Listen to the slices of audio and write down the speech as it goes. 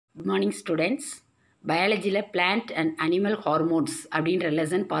Good morning students. Biology plant and animal hormones அப்படின்ற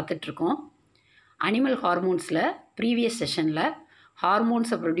lesson பார்த்துட்ருக்கோம். Animal ஹார்மோன்ஸில் previous செஷனில்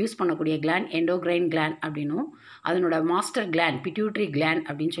ஹார்மோன்ஸை produce பண்ணக்கூடிய கிளாண்ட் எண்டோக்ரைன் கிளாண்ட் அப்படின்னும் அதனோட மாஸ்டர் கிளாண்ட் பிட்யூட்ரி கிளாண்ட்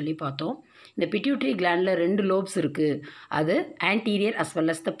அப்படின்னு சொல்லி பார்த்தோம். இந்த பிட்யூட்ரி கிளாண்டில் 2 லோப்ஸ் இருக்குது. அது ஆன்டீரியர் அஸ்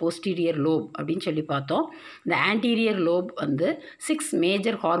வெல் அஸ் த போஸ்டீரியர் லோப் அப்படின்னு சொல்லி பார்த்தோம். இந்த ஆன்டீரியர் லோப் வந்து 6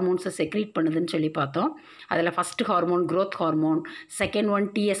 மேஜர் ஹார்மோன்ஸை செக்ரீட் பண்ணுதுன்னு சொல்லி பார்த்தோம். அதில் first hormone growth hormone, second one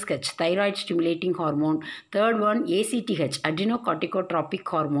TSH thyroid stimulating hormone, third one ACTH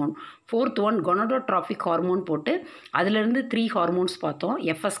அட்ரினோகார்டிகோட்ராபிக் hormone, fourth one கொனடோட்ராபிக் hormone போட்டு அதிலிருந்து 3 ஹார்மோன்ஸ் பார்த்தோம்.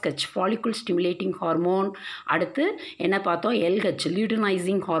 FSH ஃபாலிகுல் ஸ்டிமுலேட்டிங் ஹார்மோன், அடுத்து என்ன பார்த்தோம் LH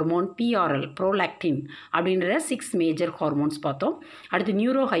luteinising hormone, PRL prolactin அப்படின்ற 6 மேஜர் ஹார்மோன்ஸ் பார்த்தோம். அடுத்து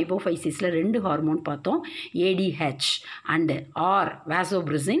நியூரோ ஹைபோஃபைசிஸில் 2 ஹார்மோன் பார்த்தோம். ADH and or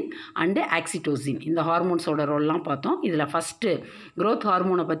வாசோப்ரிசின் and oxytocin இந்த ஹார்மோன்ஸோட ரோல்லாம் பார்த்தோம். இதில் ஃபஸ்ட்டு growth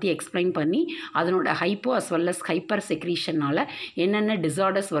ஹார்மோனை பற்றி எக்ஸ்பிளைன் பண்ணி அதனோட hypo as well as hyper செக்ரீஷனால் என்னென்ன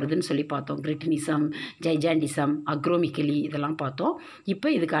டிசார்டர்ஸ் வருதுன்னு சொல்லி பார்த்தோம். கிரிட்டினிசம், ஜைஜாண்டிசம், அக்ரோமிக்கலி இதெல்லாம் பார்த்தோம். இப்போ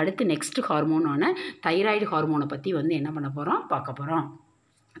இதுக்கு அடுத்து நெக்ஸ்ட் ஹார்மோனான தைராய்டு ஹார்மோனை பற்றி வந்து என்ன பண்ண போகிறோம் பார்க்க போகிறோம்.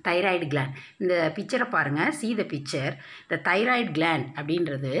 தைராய்டு கிளாண்ட், இந்த பிக்சரை பாருங்கள், see the picture. இந்த தைராய்டு கிளாண்ட்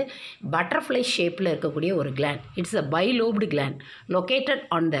அப்படின்றது பட்டர்ஃப்ளை ஷேப்பில் இருக்கக்கூடிய ஒரு gland. It's a பைலோப்டு gland located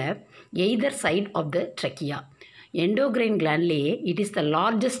on the either side of the trachea. Endocrine கிளாண்ட்லேயே it is the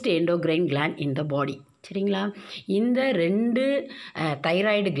largest endocrine gland இன் த பாடி. சரிங்களா? இந்த 2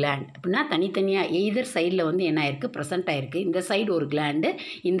 தைராய்டு கிளாண்ட் அப்படின்னா தனித்தனியாக எய்தர் சைடில் வந்து என்ன ஆயிருக்கு ப்ரெசண்ட் ஆகிருக்கு. இந்த சைடு ஒரு கிளாண்டு,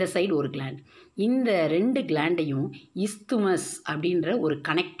 இந்த சைடு ஒரு கிளாண்ட். இந்த 2 கிளாண்டையும் இஸ்துமஸ் அப்படின்ற ஒரு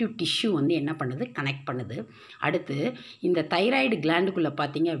கனெக்டிவ் டிஷ்யூ வந்து என்ன பண்ணுது கனெக்ட் பண்ணுது. அடுத்து இந்த தைராய்டு கிளாண்டுக்குள்ளே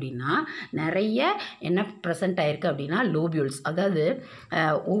பார்த்தீங்க அப்படின்னா நிறைய என்ன ப்ரெசண்ட் ஆகிருக்கு அப்படின்னா லோபியூல்ஸ். அதாவது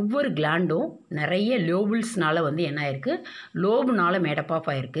ஒவ்வொரு கிளாண்டும் நிறைய லோபியூல்ஸ்னால வந்து என்ன ஆயிருக்கு லோபுனால் மேடப் ஆஃப்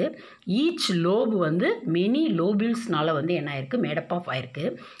ஆகிருக்கு. ஈச் லோபு வந்து மெனி லோபியூல்ஸ்னால வந்து என்ன ஆயிருக்கு மேடப் ஆஃப் ஆகிருக்கு.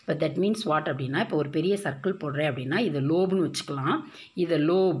 இப்போ தட் மீன்ஸ் வாட் அப்படின்னா, இப்போ ஒரு பெரிய சர்க்கிள் போடுறேன் அப்படின்னா இது லோப்னு வச்சுக்கலாம், இதை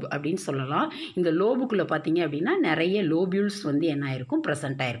லோப் அப்படின்னு சொல்லலாம். இந்த லோபுக்குள்ளே பார்த்தீங்க அப்படின்னா நிறைய லோபியூல்ஸ் வந்து என்ன ஆயிருக்கும்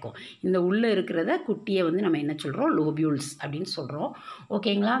ப்ரெசண்ட் ஆகிருக்கும். இந்த உள்ளே இருக்கிறத குட்டியை வந்து நம்ம என்ன சொல்கிறோம் லோபியூல்ஸ் அப்படின்னு சொல்கிறோம்.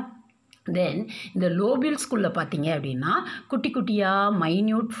 ஓகேங்களா? தென் இந்த லோபியூல்ஸ்குள்ளே பார்த்தீங்க அப்படின்னா குட்டி குட்டியாக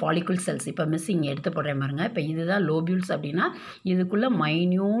மைன்யூட் ஃபாலிகுல் செல்ஸ், இப்போ மிஸ்ஸிங் எடுத்து போடுறேன் பாருங்கள். இப்போ இதுதான் லோபியூல்ஸ் அப்படின்னா இதுக்குள்ளே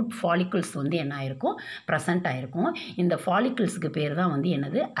மைன்யூட் ஃபாலிகுல்ஸ் வந்து என்ன ஆயிருக்கும் ப்ரெசண்ட் ஆகிருக்கும். இந்த ஃபாலிகுல்ஸுக்கு பேர் தான் வந்து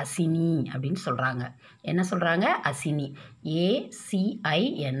என்னது அசினி அப்படின்னு சொல்கிறாங்க. என்ன சொல்கிறாங்க அசினி,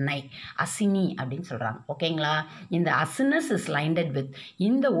 ACINI அசினி அப்படின்னு சொல்கிறாங்க. ஓகேங்களா? இந்த அசினஸ் இஸ் லைண்டட் வித்,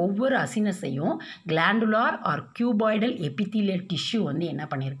 இந்த ஒவ்வொரு அசினஸையும் glandular R cuboidal epithelial tissue வந்து என்ன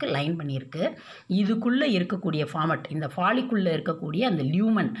பண்ணியிருக்கு லைன் பண்ணியிருக்கு. இதுக்குள்ளே இருக்கக்கூடிய ஃபார்மட், இந்த ஃபாலிக்குள்ளே இருக்கக்கூடிய அந்த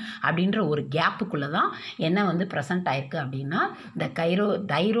லியூமன் அப்படின்ற ஒரு கேப்புக்குள்ளே தான் என்ன வந்து ப்ரெசண்ட் ஆயிருக்கு அப்படின்னா இந்த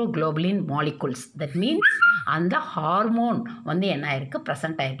தைரோக்ளோபுலின் மாலிகுல்ஸ். தட் மீன்ஸ் அந்த ஹார்மோன் வந்து என்ன ஆயிருக்கு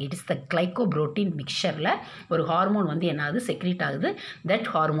ப்ரெசண்ட் ஆயிருக்கு. இட் இஸ் த கிளைகோப்ரோட்டீன் மிக்சரில் ஒரு ஹார்மோன் வந்து என்ன ஆகுது செக்ரீட் ஆகுது. That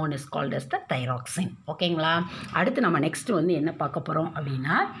hormone is called as the thyroxine. ஓகேங்களா? அடுத்து நம்ம நெக்ஸ்ட் வந்து என்ன பார்க்க போகிறோம்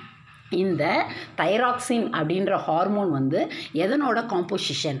அப்படின்னா, இந்த தைராக்சின் அப்படின்ற ஹார்மோன் வந்து எதனோட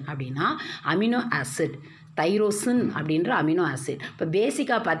காம்போசிஷன் அப்படின்னா அமினோ ஆசிட், தைரோசின் அப்படின்ற அமினோ ஆசிட். இப்போ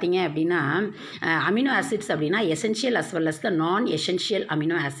பேசிக்காக பார்த்தீங்க அப்படின்னா அமினோ ஆசிட்ஸ் அப்படின்னா எசென்ஷியல் அஸ் வெல் அஸ் த நான் எசென்ஷியல்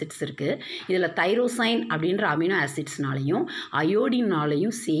அமினோ ஆசிட்ஸ் இருக்குது. இதில் தைரோசைன் அப்படின்ற அமினோ ஆசிட்ஸ்னாலையும்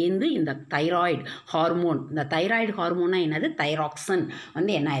அயோடினாலையும் சேர்ந்து இந்த தைராய்டு ஹார்மோன், இந்த தைராய்டு ஹார்மோனா என்னது தைராக்சின்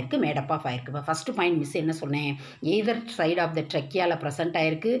வந்து என்ன ஆயிருக்கு மேடப் ஆஃப் ஆயிருக்கு. இப்போ ஃபஸ்ட்டு பாயிண்ட் மிஸ் என்ன சொன்னேன், either side of the ட்ரக்கியாவில் present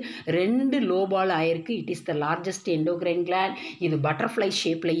ஆயிருக்கு, 2 லோபால் ஆயிருக்கு. It is the largest endocrine gland. இது பட்டர்ஃப்ளை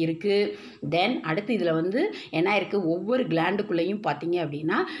ஷேப்பில் இருக்குது. தென் அடுத்து இதில் வந்து என்ன இருக்குது ஒவ்வொரு கிளாண்டுக்குள்ளேயும் பார்த்தீங்க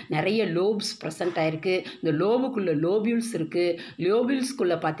அப்படின்னா நிறைய லோப்ஸ் ப்ரெசண்ட் ஆயிருக்கு. இந்த லோபுக்குள்ளே லோபியூல்ஸ் இருக்குது.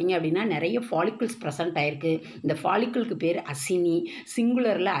 லோபியூல்ஸ்குள்ளே பார்த்தீங்க அப்படின்னா நிறைய ஃபாலிகுல்ஸ் ப்ரெசண்ட் ஆயிருக்கு. இந்த ஃபாலிகுலுக்கு பேர் அசினி,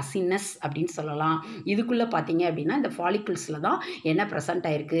 சிங்குலரில் அசினஸ் அப்படின்னு சொல்லலாம். இதுக்குள்ளே பார்த்தீங்க அப்படின்னா இந்த ஃபாலிகுல்ஸில் தான் என்ன ப்ரெசண்ட்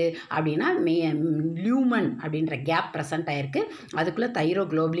ஆயிருக்கு அப்படின்னா லியூமன் அப்படின்ற கேப் ப்ரெசண்ட் ஆயிருக்கு. அதுக்குள்ளே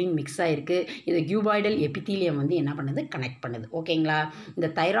தைரோக்ளோபுலின் மிக்ஸ் ஆயிருக்கு. இது கியூபாய்டல் எபித்தீலியம் வந்து என்ன பண்ணுது கனெக்ட் பண்ணுது. ஓகேங்களா?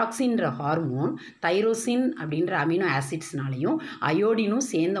 இந்த தைராக்சின்ற ஹார்மோன் தைரோசின் அப்படின்ற அமினோ ஆசிட்ஸ்னாலையும் அயோடினும்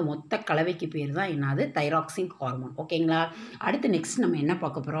சேர்ந்த மொத்த கலவைக்கு பேர் தான் என்னது தைராக்சின் ஹார்மோன். ஓகேங்களா? அடுத்து நெக்ஸ்ட் நம்ம என்ன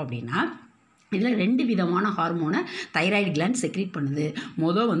பார்க்க போகிறோம் அப்படின்னா, இதில் 2 விதமான ஹார்மோனை தைராய்டு கிளாண்ட் செக்ரீட் பண்ணுது.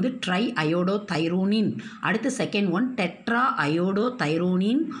 மொதல் வந்து ட்ரை அயோடோ தைரோனின், அடுத்து second one tetra iodo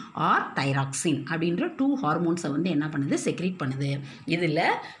தைரோனின் R thyroxine அப்படின்ற 2 ஹார்மோன்ஸை வந்து என்ன பண்ணுது செக்ரீட் பண்ணுது. இதில்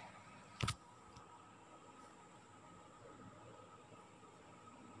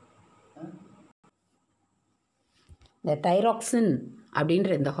இந்த தைராக்சின்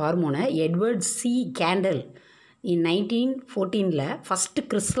அப்படின்ற இந்த ஹார்மோனை Edward C candle 1914 first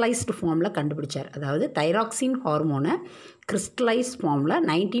crystallised ஃபார்மில் கண்டுபிடிச்சார். அதாவது தைராக்சின் ஹார்மோனை கிறிஸ்டலைஸ் ஃபார்மில்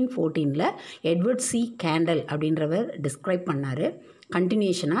 1914 எட்வர்ட் சி கேண்டல் அப்படின்றவர் டிஸ்கிரைப் பண்ணார்.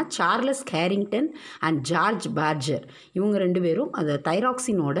 கண்டினியூஷனாக Charles Carrington and George Barger இவங்க 2 பேரும் அந்த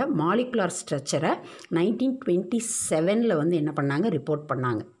தைராக்சினோட மாலிகுலர் ஸ்ட்ரக்சரை 1927 வந்து என்ன பண்ணாங்க, ரிப்போர்ட்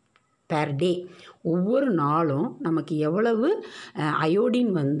பண்ணாங்க. பேர் டே ஒவ்வொரு நாளும் நமக்கு எவ்வளவு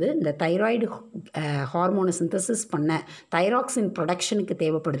அயோடின் வந்து இந்த தைராய்டு ஹார்மோனை சிந்தசிஸ் பண்ண தைராக்சின் ப்ரொடக்ஷனுக்கு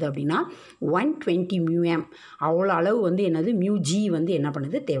தேவைப்படுது அப்படின்னா 120 μm அவ்வளோ அளவு வந்து என்னது μg வந்து என்ன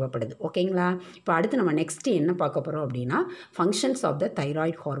பண்ணுது, தேவைப்படுது. ஓகேங்களா? இப்போ அடுத்து நம்ம நெக்ஸ்ட்டு என்ன பார்க்க போகிறோம் அப்படின்னா functions of the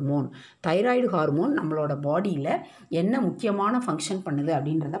thyroid hormone. Thyroid hormone நம்மளோட பாடியில் என்ன முக்கியமான ஃபங்க்ஷன் பண்ணுது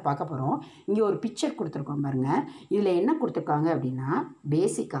அப்படின்றத பார்க்க போகிறோம். இங்கே ஒரு பிக்சர் கொடுத்துருக்கோம் பாருங்கள். இதில் என்ன கொடுத்துருக்காங்க அப்படின்னா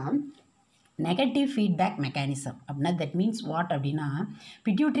பேசிக்காக நெகட்டிவ் ஃபீட்பேக் மெக்கானிசம் அப்படின்னா தட் மீன்ஸ் வாட் அப்படின்னா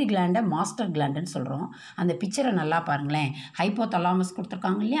பிட்யூட்ரி கிளாண்டை மாஸ்டர் கிளாண்டுன்னு சொல்கிறோம். அந்த பிக்சரை நல்லா பாருங்களேன். ஹைப்போதலாமஸ்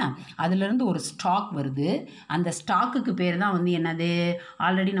கொடுத்துருக்காங்க இல்லையா, அதுலேருந்து ஒரு ஸ்டாக் வருது. அந்த ஸ்டாக்குக்கு பேர் தான் வந்து என்னது,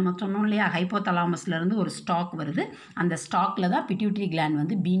 ஆல்ரெடி நம்ம சொன்னோம் இல்லையா, ஹைப்போதலாமஸ்லேருந்து ஒரு ஸ்டாக் வருது. அந்த ஸ்டாக்கில் தான் பிட்யூட்ரி கிளாண்ட்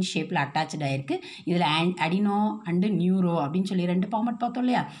வந்து பீன் ஷேப்பில் அட்டாச்சு ஆகிருக்கு. இதில் அடினோ அண்டு நியூரோ அப்படின்னு சொல்லி 2 ஃபார்மட் பார்த்தோம்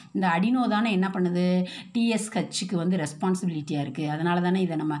இல்லையா. இந்த அடினோ தானே என்ன பண்ணுது, டிஎஸ்ஹெச்சுக்கு வந்து ரெஸ்பான்சிபிலிட்டியாக இருக்குது. அதனால தானே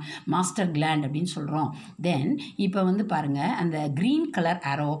இதை நம்ம மாஸ்டர் கிளாண்ட் அப்படின்னு சொல்கிறோம். தென் இப்போ வந்து பாருங்கள், அந்த க்ரீன் கலர்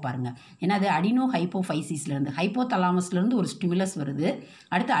ஆரோவை பாருங்கள். ஏன்னா அது அடினோ ஹைப்போஃபைசிஸ்லேருந்து ஹைப்போதலாமஸ்லேருந்து ஒரு ஸ்டிமுலஸ் வருது.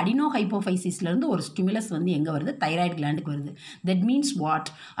 அடுத்து அடினோ ஹைப்போஃபைசிஸ்லேருந்து ஒரு ஸ்டிமுலஸ் வந்து எங்கே வருது, தைராய்டு கிளாண்டுக்கு வருது. தட் மீன்ஸ்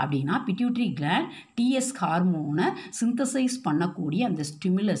வாட் அப்படின்னா பிட்யூட்ரி கிளாண்ட் டிஎஸ் ஹார்மோனை சிந்தசைஸ் பண்ணக்கூடிய அந்த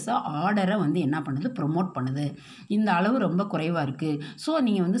ஸ்டிமுலஸை ஆர்டரை வந்து என்ன பண்ணுது, ப்ரொமோட் பண்ணுது. இந்த அளவு ரொம்ப குறைவாக இருக்குது, ஸோ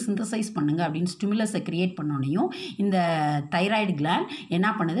நீங்கள் வந்து சிந்தசைஸ் பண்ணுங்கள் அப்படின்னு ஸ்டிமுலஸை க்ரியேட் பண்ணோன்னையும் இந்த தைராய்டு கிளாண்ட் என்ன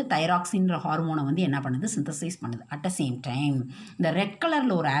பண்ணுது, தைராக்சின்ற ஹார்மோனை வந்து என்ன பண்ணுது, சிந்தசைஸ் பண்ணுது. அட் த சேம் டைம் இந்த ரெட்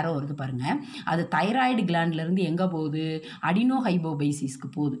கலரில் ஒரு ஆரோ வருது பாருங்கள், அது தைராய்டு கிளாண்ட்லேருந்து எங்கே போகுது, அடினோ ஹைப்போபைசிஸ்க்கு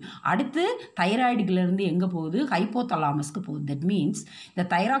போகுது. அடுத்து தைராய்டுலேருந்து எங்கே போகுது, ஹைப்போதலாமஸ்க்கு போகுது. தட் மீன்ஸ் இந்த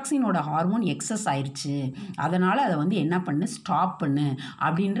தைராக்சினோட ஹார்மோன் எக்ஸஸ் ஆயிடுச்சு, அதனால் அதை வந்து என்ன பண்ணு, ஸ்டாப் பண்ணு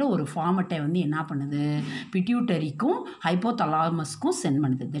அப்படின்ற ஒரு ஃபார்மட்டை வந்து என்ன பண்ணுது, பிட்யூட்டரிக்கும் ஹைப்போதலாமஸ்க்கும் சென்ட்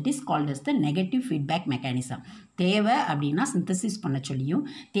பண்ணுது. That is called as the negative feedback mechanism. தேவை அப்படின்னா சிந்தசிஸ் பண்ண சொல்லியும்,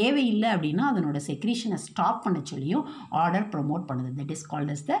 தேவையில்லை அப்படின்னா அதனோட செக்ரீஷனை ஸ்டாப் பண்ண சொல்லியும் ஆர்டர் ப்ரொமோட் பண்ணுது. That is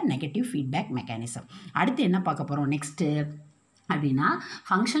called as the negative feedback mechanism. அடுத்து என்ன பார்க்க போகிறோம் நெக்ஸ்ட்டு அப்படின்னா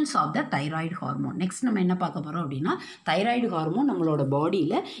functions of the thyroid hormone. Next நம்ம என்ன பார்க்க போகிறோம் அப்படின்னா தைராய்டு ஹார்மோன் நம்மளோட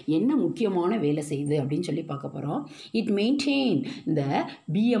பாடியில் என்ன முக்கியமான வேலை செய்யுது அப்படின்னு சொல்லி பார்க்க போகிறோம். இட் மெயின்டைன் இந்த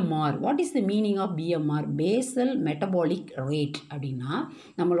PMR. What is the meaning of PMR? Basel metabolic rate. அப்படின்னா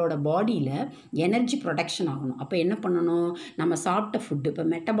நம்மளோட பாடியில் எனர்ஜி ப்ரொடக்ஷன் ஆகணும். அப்போ என்ன பண்ணணும், நம்ம சாப்பிட்ட ஃபுட்டு, இப்போ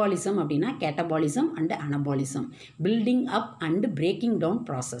மெட்டபாலிசம் அப்படின்னா catabolism and anabolism, building up and braking down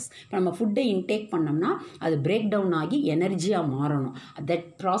process. இப்போ நம்ம ஃபுட்டை இன்டேக் பண்ணோம்னா அது பிரேக் டவுன் ஆகி எனர்ஜியாக மாறணும். That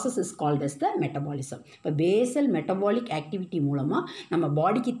process is called as the metabolism. இப்போ பேசல் மெட்டபாலிக் ஆக்டிவிட்டி மூலமாக நம்ம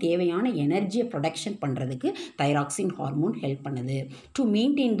பாடிக்கு தேவையான எனர்ஜியை ப்ரொடக்ஷன் பண்ணுறதுக்கு தைராக்சின் ஹார்மோன் ஹெல்ப் பண்ணுது. To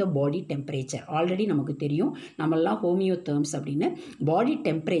maintain the body temperature. Already நமக்கு தெரியும், நம்மளாம் ஹோமியோ தேர்ம்ஸ் அப்படின்னு பாடி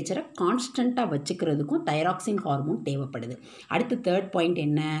டெம்பரேச்சரை கான்ஸ்டண்ட்டாக வச்சுக்கிறதுக்கும் தைராக்சின் ஹார்மோன் தேவைப்படுது. அடுத்து தேர்ட் பாயிண்ட்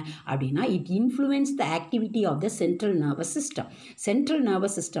என்ன அப்படின்னா it influence the activity of the central nervous system. Central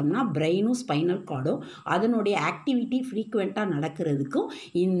nervous சிஸ்டம்னா பிரெயினும் spinal கார்டும் அதனுடைய ஆக்டிவிட்டி ஃப்ரீக்வெண்ட்டாக நடக்கிறதுக்கும்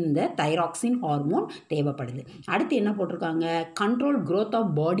இந்த தைராக்சின் ஹார்மோன் தேவைப்படுது. அடுத்து என்ன போட்டிருக்காங்க, control growth of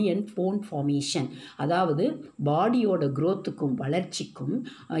body and phone formation. அதாவது பாடியோட growthக்கும் வளர்ச்சிக்கும்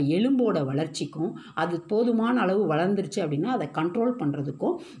எலும்போட வளர்ச்சிக்கும் அது போதுமான அளவு வளர்ந்துருச்சு அப்படின்னா அதை கண்ட்ரோல்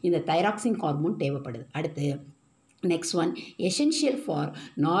பண்ணுறதுக்கும் இந்த தைராக்சின் ஹார்மோன் தேவைப்படுது. அடுத்து next one essential for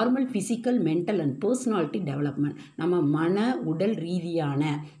normal physical mental and personality development. நம்ம மன உடல் ரீதியான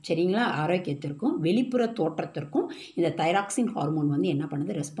சரிங்களா ஆரோக்கியத்திற்கும் வெளிப்புற தோற்றத்திற்கும் இந்த தைராக்சின் ஹார்மோன் வந்து என்ன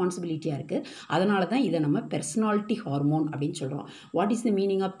பண்ணுது, ரெஸ்பான்சிபிலிட்டியாக இருக்குது. அதனால தான் இதை நம்ம பெர்சனாலிட்டி ஹார்மோன் அப்படின்னு சொல்கிறோம். What is the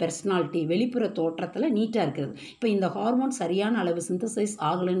meaning of personality? வெளிப்புற தோற்றத்தில் நீட்டாக இருக்கிறது. இப்போ இந்த ஹார்மோன் சரியான அளவு சிந்தசைஸ்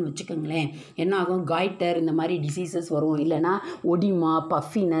ஆகலைன்னு வச்சுக்கோங்களேன், என்ன ஆகும், காய்டர் இந்த மாதிரி டிசீசஸ் வரும், இல்லைனா ஒடிமா,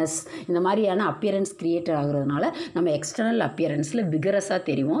 பஃபினஸ் இந்த மாதிரியான அப்பியரன்ஸ் கிரியேட் ஆகுறதுனால நம்ம எக்ஸ்டர்னல் அப்பியரன்ஸில் விகரஸாக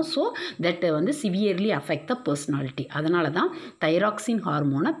தெரியும். ஸோ தட் வந்து சிவியர்லி அஃபெக்ட் த பர்சனாலிட்டி. அதனால தான் தைராக்சின்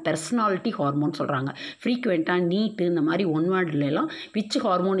ஹார்மோனை பெர்சனாலிட்டி ஹார்மோன் சொல்கிறாங்க. ஃப்ரீக்வெண்ட்டாக நீட்டு இந்த மாதிரி one வேர்ட்லாம் which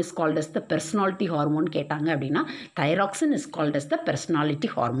hormone is called as the personality hormone கேட்டாங்க அப்படின்னா thyroxine is called as the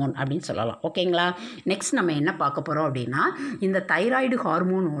personality hormone அப்படின்னு சொல்லலாம். ஓகேங்களா? நெக்ஸ்ட் நம்ம என்ன பார்க்க போகிறோம் அப்படின்னா இந்த தைராய்டு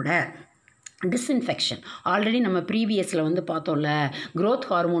ஹார்மோனோட டிஸ்இன்ஃபெக்ஷன் ஆல்ரெடி நம்ம ப்ரீவியஸில் வந்து பார்த்தோம்ல growth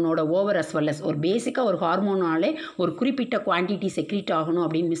ஹார்மோனோட over as well as ஒரு பேசிக்காக ஒரு ஹார்மோனாலே ஒரு குறிப்பிட்ட குவான்டிட்டி செக்ரீட் ஆகணும்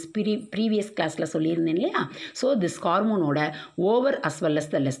அப்படின்னு ப்ரீவியஸ் கிளாஸில் சொல்லியிருந்தேன் இல்லையா. So this ஹார்மோனோட over as well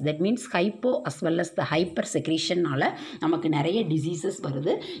as the less, that means hypo as well as the hyper செக்ரீஷனால் நமக்கு நிறைய டிசீசஸ்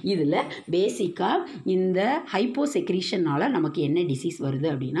வருது. இதில் பேசிக்காக இந்த ஹைப்போ செக்ரீஷனால் நமக்கு என்ன டிசீஸ் வருது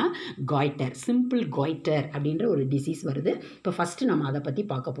அப்படின்னா காய்டர், சிம்பிள் காய்டர் அப்படின்ற ஒரு டிசீஸ் வருது. இப்போ ஃபஸ்ட்டு நம்ம அதை பற்றி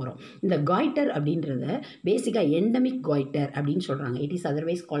பார்க்க போகிறோம். இந்த காய்டர் அப்படின்றத பேசிக்காக எண்டமிக் காய்டர் அப்படின்னு சொல்கிறாங்க. It is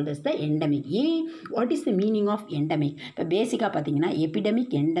otherwise called as the endemic. What is the meaning of endemic? இப்போ பேசிக்காக பார்த்தீங்கன்னா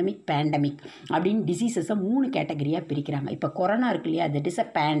எபிடமிக், எண்டமிக், பேண்டமிக் அப்படின்னு டிசீசஸை 3 கேட்டகரியாக பிரிக்கிறாங்க. இப்போ கொரோனா இருக்கு இல்லையா, தட் இஸ் அ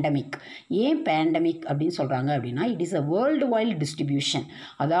பேண்டமிக். ஏன் பேண்டமிக் அப்படின்னு சொல்கிறாங்க அப்படின்னா it is a world wide distribution.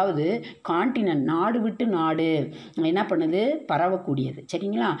 அதாவது கான்டினென்ட், நாடு விட்டு நாடு என்ன பண்ணுது, பரவக்கூடியது.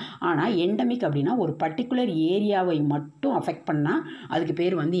 சரிங்களா? ஆனால் எண்டமிக் அப்படின்னா ஒரு பர்டிகுலர் ஏரியாவை மட்டும் அஃபெக்ட் பண்ணால் அதுக்கு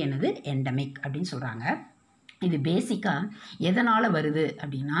பேர் வந்து என்னது, எண்டமிக் அப்படின்னு சொல்கிறாங்க. இது பேசிக்காக எதனால் வருது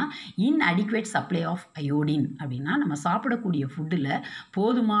அப்படின்னா இன்அடிக்குவேட் சப்ளை ஆஃப் அயோடின். அப்படின்னா நம்ம சாப்பிடக்கூடிய ஃபுட்டில்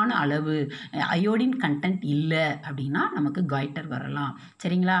போதுமான அளவு அயோடின் கண்டென்ட் இல்லை அப்படின்னா நமக்கு காய்டர் வரலாம்.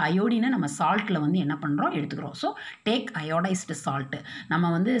 சரிங்களா? அயோடினை நம்ம சால்ட்டில் வந்து என்ன பண்ணுறோம், எடுத்துக்கிறோம். So take iodised salt.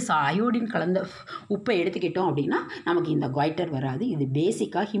 நம்ம வந்து அயோடின் கலந்த உப்பை எடுத்துக்கிட்டோம் அப்படின்னா நமக்கு இந்த காய்டர் வராது. இது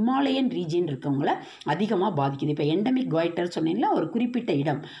பேசிக்காக ஹிமாலயன் ரீஜியன் இருக்கவங்கள அதிகமாக பாதிக்குது. இப்போ எண்டமிக் காய்டர் சொன்னீங்களா, ஒரு குறிப்பிட்ட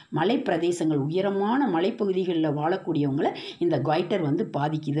இடம், மலை பிரதேசங்கள், உயரமான மலைப்பகுதிகள் வாழக்கூடியவங்களை இந்த காய்டர் வந்து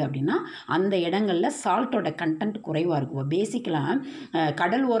பாதிக்குது. அப்படின்னா அந்த இடங்களில் சால்ட்டோட கண்டென்ட் குறைவாக இருக்கும். பேசிக்கலாக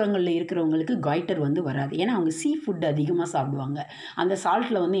கடல் ஓரங்களில் இருக்கிறவங்களுக்கு காய்டர் வந்து வராது. ஏன்னா அவங்க சீ ஃபுட் அதிகமாக சாப்பிடுவாங்க. அந்த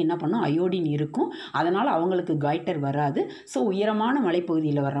சால்ட்டில் வந்து என்ன பண்ணும், அயோடின் இருக்கும். அதனால் அவங்களுக்கு காய்டர் வராது. ஸோ உயரமான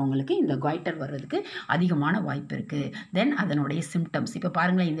மலைப்பகுதியில் வர்றவங்களுக்கு இந்த காய்டர் வர்றதுக்கு அதிகமான வாய்ப்பு இருக்குது. தென் அதனுடைய சிம்டம்ஸ் இப்போ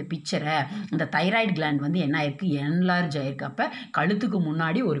பாருங்களேன், இந்த பிக்சரை, இந்த தைராய்டு கிளாண்ட் வந்து என்ன ஆயிருக்கு, என்லார்ஜ் ஆயிருக்கு. அப்போ கழுத்துக்கு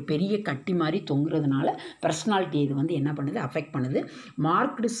முன்னாடி ஒரு பெரிய கட்டி மாதிரி தொங்குறதுனால பர்சனாலிட்டி இது வந்து என்ன பண்ணுது, அஃபெக்ட் பண்ணுது.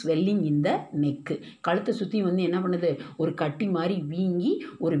 மார்க்டு ஸ்வெல்லிங் இந்த நெக்கு, கழுத்தை சுற்றி வந்து என்ன பண்ணுது, ஒரு கட்டி மாதிரி வீங்கி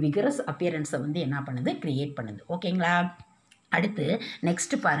ஒரு விகரஸ் அப்பியரன்ஸை வந்து என்ன பண்ணுது, கிரியேட் பண்ணுது. ஓகேங்களா? அடுத்து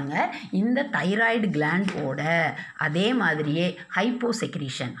நெக்ஸ்ட் பாருங்கள், இந்த தைராய்டு கிளாண்டோட அதே மாதிரியே ஹைப்போ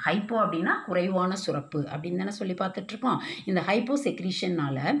செக்ரீஷன். ஹைப்போ அப்படின்னா குறைவான சுரப்பு அப்படின்னு தானே சொல்லி பார்த்துட்ருக்கோம். இந்த ஹைப்போ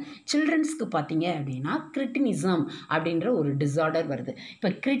செக்ரீஷனால் சில்ட்ரன்ஸ்க்கு பார்த்தீங்க அப்படின்னா கிரிட்டினிசம் அப்படின்ற ஒரு டிஸார்டர் வருது.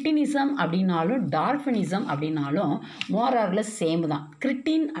 இப்போ கிரிட்டினிசம் அப்படின்னாலும் டார்ஃபினிசம் அப்படின்னாலும் மோரார்லெஸ் சேம் தான்.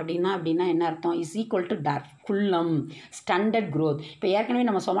 கிரிட்டின் அப்படின்னா என்ன அர்த்தம், is equal to dwarf, குள்ளம், standard growth. இப்போ ஏற்கனவே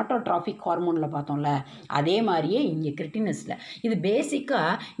நம்ம சொமட்டோட்ராபிக் ஹார்மோனில் பார்த்தோம்ல, அதே மாதிரியே இங்கே கிரிட்டினஸில் இது பேசிக்காக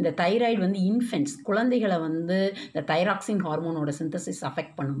இந்த தைராய்டு வந்து இன்ஃபென்ட்ஸ், குழந்தைகளை வந்து இந்த தைராக்சின் ஹார்மோனோட சிந்தசிஸ்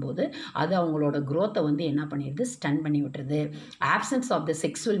அஃபெக்ட் பண்ணும்போது அது அவங்களோட க்ரோத்தை வந்து என்ன பண்ணிடுது, ஸ்டன் பண்ணி விட்டுருது. Options of the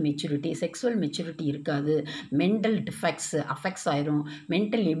sexual maturity இருக்காது. மென்டல் டிஃபெக்ட்ஸ் அஃபெக்ட்ஸ் ஆயிரும்.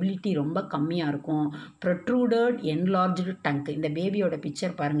 மென்டல் எபிலிட்டி ரொம்ப கம்மியாக இருக்கும். ப்ரொட்ரூடட் என்லார்ஜ்டு டங்க், இந்த பேபியோட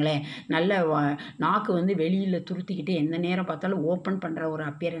பிக்சர் பாருங்களேன், நல்ல நாக்கு வந்து வெளியில் துருத்திக்கிட்டு எந்த நேரம் பார்த்தாலும் ஓப்பன் பண்ணுற ஒரு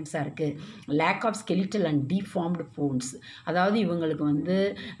அப்பியரன்ஸாக இருக்குது. Lack of skeletal and டீஃபார்ம்டு bones, அதாவது இவங்களுக்கு வந்து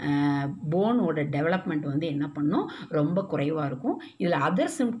போனோட டெவலப்மெண்ட் வந்து என்ன பண்ணும், ரொம்ப குறைவாக இருக்கும். இதில்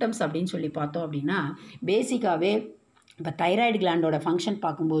அதர் சிம்டம்ஸ் அப்படின்னு சொல்லி பார்த்தோம் அப்படின்னா பேசிக்காகவே இப்போ தைராய்டு கிளாண்டோட ஃபங்க்ஷன்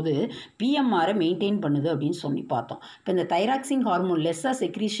பார்க்கும்போது பிஎம்ஆரை மெயின்டைன் பண்ணுது அப்படின்னு சொல்லி பார்த்தோம். இப்போ இந்த தைராக்சின் ஹார்மோன் லெஸ்ஸாக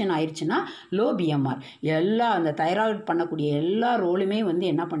செக்ரீஷன் ஆயிடுச்சுன்னா லோ பிஎம்ஆர், எல்லா அந்த தைராய்டு பண்ணக்கூடிய எல்லா ரோலுமே வந்து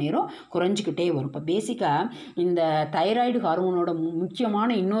என்ன பண்ணிடும், குறைஞ்சிக்கிட்டே வரும். இப்போ பேசிக்காக இந்த தைராய்டு ஹார்மோனோட முக்கியமான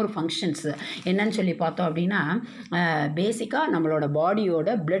இன்னொரு ஃபங்க்ஷன்ஸ் என்னன்னு சொல்லி பார்த்தோம் அப்படின்னா பேசிக்காக நம்மளோட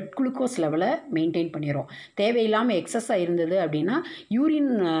பாடியோட பிளட் குளுக்கோஸ் லெவலை மெயின்டைன் பண்ணிடும். தேவையில்லாமல் எக்ஸஸாக இருந்தது அப்படின்னா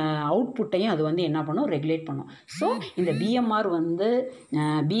யூரின் அவுட்புட்டையும் அது வந்து என்ன பண்ணும், ரெகுலேட் பண்ணும். ஸோ இந்த பிஎம்ஆர்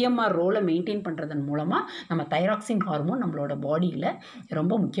ரோலை மெயின்டைன் பண்ணுறதன் மூலமாக நம்ம தைராக்சின் ஹார்மோன் நம்மளோட பாடியில்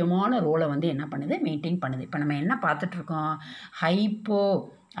ரொம்ப முக்கியமான ரோலை வந்து என்ன பண்ணுது, மெயின்டைன் பண்ணுது. இப்போ நம்ம என்ன பார்த்துட்ருக்கோம், ஹைப்போ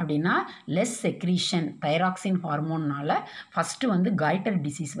அப்படின்னா லெஸ் செக்ரீஷன் தைராக்சின் ஹார்மோன்னால் ஃபஸ்ட்டு வந்து காய்டர்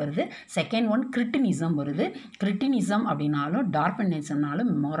டிசீஸ் வருது. செகண்ட் ஒன் கிரிட்டினிசம் வருது. கிரிட்டினிசம் அப்படின்னாலும்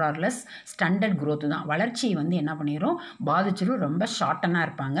டார்ஃபினிசம்னாலும் மோரார்லெஸ் ஸ்டண்டர்ட் க்ரோத்து தான், வளர்ச்சியை வந்து என்ன பண்ணிடும், பாதிச்சிடும். ரொம்ப ஷார்ட்டனாக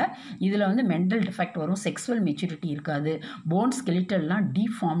இருப்பாங்க. இதில் வந்து மென்டல் டிஃபெக்ட் வரும். செக்ஸுவல் மெச்சூரிட்டி இருக்காது. போன் ஸ்கெலிட்டல்லாம்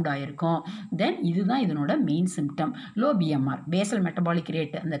டீஃபார்ம்ட் ஆகிருக்கும். தென் இதுதான் இதனோட main symptom. Low PMR, Basel metabolic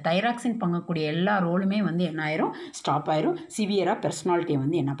rate, அந்த தைராக்சின் பங்கக்கூடிய எல்லா ரோலுமே வந்து என்ன ஆயிரும், ஸ்டாப் ஆயிரும். சிவியராக பர்சனாலிட்டியை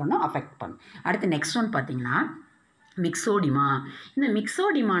வந்து என்ன பண்ணும், அஃபெக்ட் பண்ணும். அடுத்து நெக்ஸ்ட் ஒன் பார்த்தீங்கன்னா மிக்சோடிமா. இந்த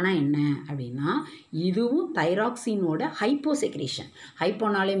மிக்சோடிமானா என்ன அப்படின்னா, இதுவும் தைராக்சினோட ஹைப்போசெக்ரேஷன்.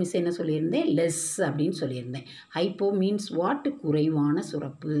 ஹைப்போனாலே மிஸ் என்ன சொல்லியிருந்தேன், லெஸ் அப்படின்னு சொல்லியிருந்தேன். ஹைப்போ மீன்ஸ் வாட், குறைவான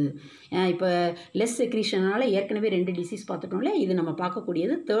சுரப்பு. இப்போ லெஸ் செக்ரேஷனால ஏற்கனவே 2 டிசீஸ் பார்த்துட்டோம்ல, இது நம்ம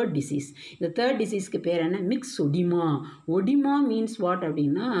பார்க்கக்கூடியது 3rd டிசீஸ். இந்த 3rd டிசீஸ்க்கு பேர் என்ன, மிக்சொடிமா. ஒடிமா மீன்ஸ் வாட்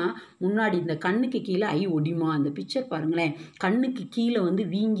அப்படின்னா, முன்னாடி இந்த கண்ணுக்கு கீழே ஐ ஒடிமா, அந்த பிக்சர் பாருங்களேன், கண்ணுக்கு கீழே வந்து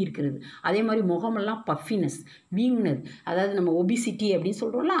வீங்கி இருக்கிறது. அதே மாதிரி முகமெல்லாம் பஃபினஸ், வீங்கினது, அதாவது நம்ம ஒபிசிட்டி அப்படின்னு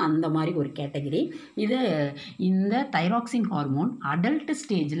சொல்கிறோம்ல, அந்த மாதிரி ஒரு கேட்டகரி. இதை இந்த தைராக்சின் ஹார்மோன் அடல்ட்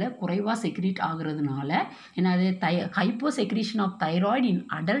ஸ்டேஜில் குறைவாக செக்ரீட் ஆகுறதுனால என்னது, hypo secretion of thyroid in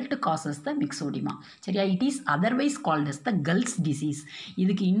adult causes the மிக்சோடிமா. சரியா? It is otherwise called as the culls disease.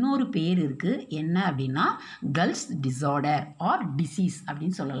 இதுக்கு இன்னொரு பேர் இருக்குது, என்ன அப்படின்னா கல்ஸ் டிஸார்டர் ஆர் டிசீஸ்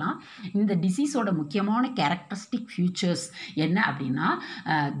அப்படின்னு சொல்லலாம். இந்த டிசீஸோட முக்கியமான கேரக்டரிஸ்டிக் ஃபியூச்சர்ஸ் என்ன அப்படின்னா,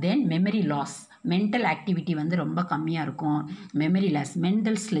 தென் மெமரி லாஸ், மென்டல் ஆக்டிவிட்டி வந்து ரொம்ப கம்மியாக இருக்கும். மெமரி லாஸ்,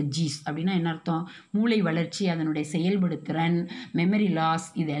 மென்டல் ஸ்லெட்ஜிஸ் அப்படின்னா என்ன அர்த்தம், மூளை வளர்ச்சி, அதனுடைய செயல்படுத்திறன், மெமரி லாஸ்,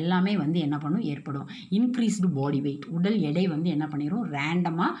 இது எல்லாமே வந்து என்ன பண்ணும், ஏற்படும். இன்க்ரீஸ்டு பாடி வெயிட், உடல் எடை வந்து என்ன பண்ணிடும்,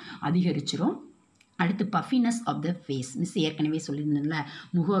 ரேண்டமாக அதிகரிச்சிரும். அடுத்து puffiness of the face, miss ஏற்கனவே சொல்லியிருந்தேன்ல,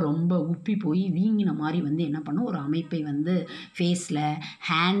 முகம் ரொம்ப உப்பி போய் வீங்கின மாதிரி வந்து என்ன பண்ணும், ஒரு அமைப்பை வந்து ஃபேஸில்,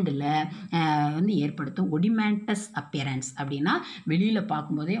 ஹேண்டில் வந்து ஏற்படுத்தும். ஒடிமேண்டஸ் அப்பியரன்ஸ் அப்படின்னா வெளியில்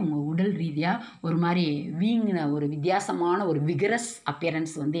பார்க்கும்போதே உங்கள் உடல் ரீதியாக ஒரு மாதிரி வீங்கின ஒரு வித்தியாசமான ஒரு விகரஸ்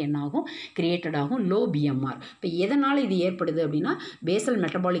அப்பியரன்ஸ் வந்து என்னாகும், கிரியேட்டட் ஆகும். Low PMR. இப்போ எதனால் இது ஏற்படுது அப்படின்னா, பேசல்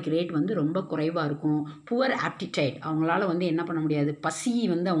மெட்டபாலிக் ரேட் வந்து ரொம்ப குறைவாக இருக்கும். புவர் ஆப்டிடைட், அவங்களால வந்து என்ன பண்ண முடியாது, பசி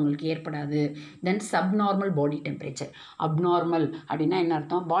வந்து அவங்களுக்கு ஏற்படாது. தென் சப்நார்மல் பாடி டெம்பரேச்சர். அப்நார்மல் அப்படின்னா என்ன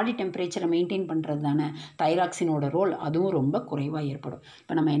அர்த்தம், பாடி டெம்பரேச்சரை மெயின்டைன் பண்ணுறது தானே தைராக்சினோட ரோல், அதுவும் ரொம்ப குறைவாக ஏற்படும்.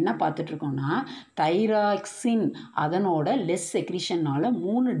 இப்போ நம்ம என்ன பார்த்துட்ருக்கோம்னா, தைராக்சின் அதனோட லெஸ் செக்ரீஷனால்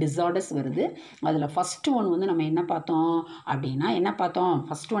 3 டிஸார்டர்ஸ் வருது. அதில் ஃபஸ்ட்டு ஒன் வந்து நம்ம என்ன பார்த்தோம் அப்படின்னா,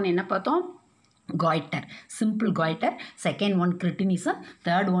 ஃபஸ்ட் ஒன் என்ன பார்த்தோம், goitre, simple goitre. Second one cretinism,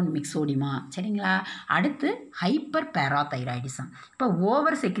 third one மிக்சோடிமா. சரிங்களா? அடுத்து ஹைப்பர் பேராதைராய்டிசம். இப்போ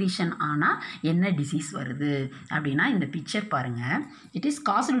ஓவர் செக்ரீஷன் ஆனால் என்ன டிசீஸ் வருது அப்படின்னா, இந்த பிக்சர் பாருங்கள். It is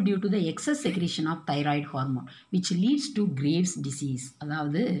caused due to the excess secretion of thyroid hormone which leads to graves disease.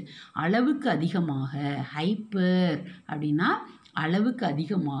 அதாவது அளவுக்கு அதிகமாக, ஹைப்பர் அப்படின்னா அளவுக்கு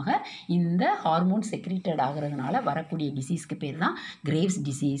அதிகமாக இந்த ஹார்மோன் செக்ரீட்டட் ஆகிறதுனால வரக்கூடிய டிசீஸ்க்கு பேர் தான் graves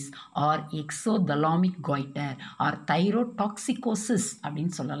disease R எக்ஸோதலாமிக் goitre R தைரோடாக்சிகோசிஸ்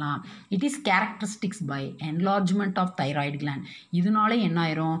அப்படின்னு சொல்லலாம். It is characteristics by enlargement of thyroid gland. இதனால என்ன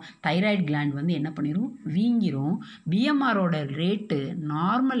ஆயிரும், தைராய்டு கிளாண்ட் வந்து என்ன பண்ணிடும், வீங்கிரும். பிஎம்ஆரோட ரேட்டு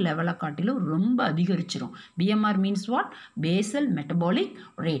நார்மல் லெவலை காட்டிலும் ரொம்ப அதிகரிச்சிரும். PMR means what, Basel metabolic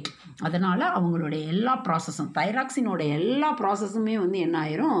rate. அதனால் அவங்களுடைய எல்லா ப்ராசஸும், தைராக்சினோட எல்லா ப்ராசஸுமே வந்து என்ன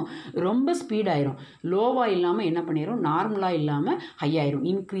ஆயிரும், ரொம்ப ஸ்பீடாயிரும். லோவாக இல்லாமல் என்ன பண்ணிடும், நார்மலாக இல்லாமல் ஹை ஆயிரும்.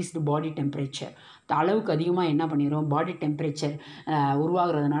 இன்க்ரீஸ்டு பாடி டெம்பரேச்சர், அளவுக்கு அதிகமாக என்ன பண்ணிடும், பாடி டெம்பரேச்சர்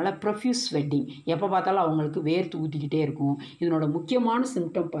உருவாகிறதுனால ப்ரொஃப்யூஸ் ஸ்வெட்டிங், எப்போ பார்த்தாலும் அவங்களுக்கு வேர்த்து ஊற்றிக்கிட்டே இருக்கும். இதனோட முக்கியமான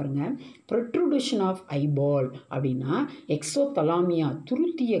சிம்டம் பாருங்கள், ப்ரொட்ரூடேஷன் ஆஃப் ஐபால் அப்படின்னா எக்ஸோதலாமியா,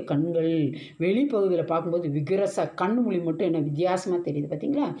 துருத்திய கண்கள், வெளிப்பகுதியில் பார்க்கும்போது விகரஸாக, கண் மொழி மட்டும் என்ன வித்தியாசமாக தெரியுது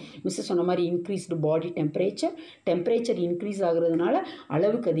பார்த்தீங்களா. மிஸ் சொன்ன மாதிரி இன்க்ரீஸ்டு பாடி டெம்பரேச்சர் இன்க்ரீஸ் ஆகுறதுனால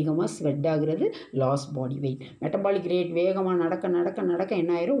அளவுக்கு அதிகமாக ஸ்வெட் ஆகுறது, loss body weight. Metabolic rate வேகமாக நடக்க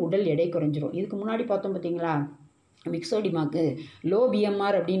என்ன ஆயிரும், உடல் எடை குறைஞ்சிரும். இதுக்கு முன்னாடி பார்த்தோம் பார்த்தீங்களா, மிக்சோடிமாக்கு லோ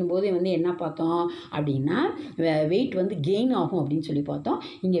பிஎம்ஆர் அப்படின் போது வந்து என்ன பார்த்தோம் அப்படின்னா, வெயிட் வந்து கெயின் ஆகும் அப்படின்னு சொல்லி பார்த்தோம்.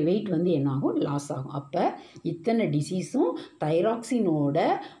 இங்கே வெயிட் வந்து என்ன ஆகும், லாஸ் ஆகும். அப்போ இத்தனை டிசீஸும் தைராக்சினோட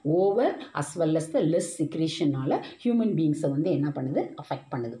ஓவர் அஸ் வெல் அஸ் த லெஸ் செக்ரீஷனால் ஹியூமன் பீயிங்ஸை வந்து என்ன பண்ணுது, அஃபெக்ட்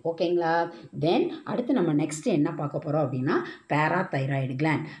பண்ணுது. ஓகேங்களா? தென் அடுத்து நம்ம நெக்ஸ்ட்டு என்ன பார்க்க போகிறோம் அப்படின்னா, பேராதைராய்டு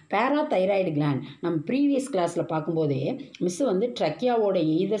கிளாண்ட். பேராதைராய்டு கிளாண்ட் நம்ம ப்ரீவியஸ் கிளாஸில் பார்க்கும்போதே மிஸ் வந்து ட்ரக்கியாவோட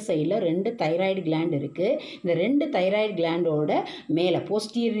எய்தர் சைடில் 2 தைராய்டு கிளாண்ட் இருக்குது. இந்த 2 தைராய்டு கிளாண்டோட மேலே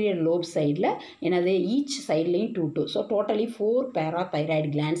போஸ்டீரியர் லோப் சைடில் என்னது, ஈச் சைட்லேயும் 2. ஸோ டோட்டலி 4 பேராதைராய்டு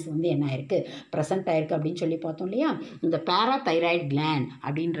கிளாண்ட்ஸ் வந்து என்ன ஆயிருக்கு, ப்ரெசென்ட் ஆயிருக்கு அப்படின்னு சொல்லி பார்த்தோம் இல்லையா. இந்த பேராதைராய்டு கிளாண்ட்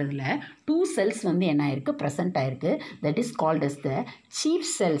அப்படின்றதுல 2 செல்ஸ் வந்து என்ன ஆயிருக்கு, ப்ரெசென்ட் ஆயிருக்கு. That is called as the chief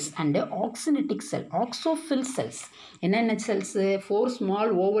cells and ஆக்சினெட்டிக் sell, ஆக்சோஃபில் cells. என்னென்ன செல்ஸு, 4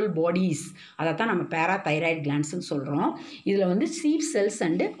 ஸ்மால் ஓவல் பாடிஸ், அதை தான் நம்ம பேராதைராய்டு கிளாண்ட்ஸ்ன்னு சொல்கிறோம். இதில் வந்து சீஃப் செல்ஸ்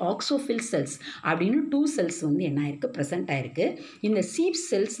அண்டு ஆக்சோஃபில் செல்ஸ் அப்படின்னு 2 செல்ஸ் வந்து என்ன ஆயிருக்கு, ப்ரெசென்ட் ஆயிருக்கு. இந்த சீஃப்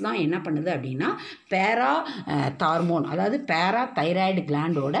செல்ஸ் தான் என்ன பண்ணுது அப்படின்னா, பேரா தார்மோன், அதாவது பேரா தைராய்டு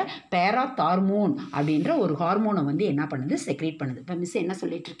கிளாண்டோட பேரா தார்மோன் அப்படின்ற ஒரு ஹார்மோனை வந்து என்ன பண்ணுது, செக்ரேட் பண்ணுது. இப்போ மிஸ் என்ன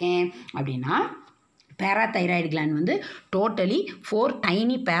சொல்லிட்டு இருக்கேன் அப்படின்னா, பேராதைராய்டு கிளாண்ட் வந்து totally 4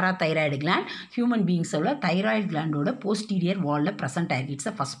 tiny parathyroid gland human பீயிங்ஸோட thyroid கிளாண்டோட posterior வாலில் ப்ரெசென்ட் ஆகிருக்கு.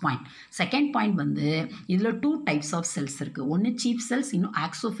 It's first point. Second point வந்து இதில் 2 டைப்ஸ் ஆஃப் செல்ஸ் இருக்குது. ஒன்று சீஃப் செல்ஸ், இன்னும்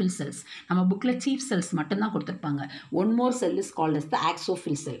ஆக்சோஃபில் செல்ஸ். நம்ம புக்கில் சீஃப் செல்ஸ் மட்டும்தான் கொடுத்துருப்பாங்க. One more sell is called as த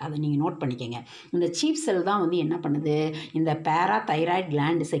ஆக்சோஃபில் செல். அதை நீங்கள் நோட் பண்ணிக்கோங்க. இந்த சீஃப் செல் தான் வந்து என்ன பண்ணுது, இந்த பேராதைராய்டு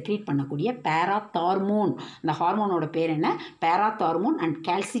கிளாண்ட் செக்ரீட் பண்ணக்கூடிய பேராதார்மோன், இந்த ஹார்மோனோட பேர் என்ன, பேராதார்மோன் அண்ட்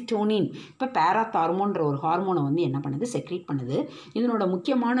கால்சிட்டோனின். இப்போ பேராதார்மோன் ஒரு ஹார்மோனை வந்து என்ன பண்ணுது, செக்ரீட் பண்ணுது. இதனோட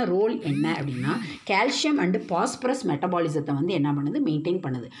முக்கியமான ரோல் என்ன அப்படின்னா கால்சியம் அண்டு பாஸ்பரஸ் மெட்டபாலிசத்தை வந்து என்ன பண்ணுது, மெயின்டைன்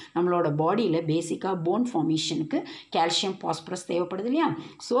பண்ணுது. நம்மளோட பாடியில் பேசிக்காக போன் ஃபார்மேஷனுக்கு கால்சியம் பாஸ்பரஸ் தேவைப்படுது இல்லையா.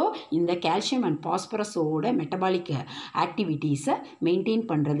 ஸோ இந்த கால்சியம் அண்ட் பாஸ்பரஸோட மெட்டபாலிக் ஆக்டிவிட்டீஸை மெயின்டைன்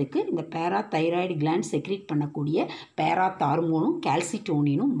பண்ணுறதுக்கு இந்த பேராதைராய்டு கிளாண்ட் செக்ரீட் பண்ணக்கூடிய பேராதார்மோனும்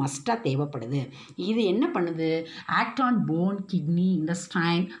கால்சிட்டோனினும் மஸ்ட்டாக தேவைப்படுது. இது என்ன பண்ணுது, act on phone, kidney,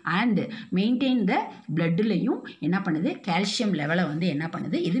 intestine and maintain the பிளட்லையும் என்ன பண்ணுது, கால்சியம் லெவலை வந்து என்ன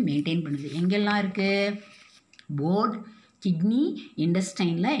பண்ணுது, இது மெயின்டைன் பண்ணுது. எங்கெல்லாம் இருக்குது, போன், கிட்னி,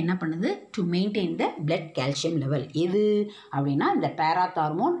 இன்டெஸ்டைனில் என்ன பண்ணுது, to maintain the blood calcium level. எது அப்படின்னா இந்த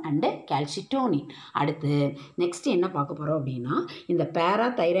பேராதார்மோன் அண்டு கால்சிட்டோனின். அடுத்து நெக்ஸ்ட் என்ன பார்க்க போகிறோம் அப்படின்னா இந்த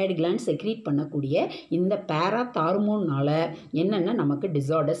பேராதைராய்டு கிளாண்ட் செக்ரீட் பண்ணக்கூடிய இந்த பேராதார்மோனால் என்னென்ன நமக்கு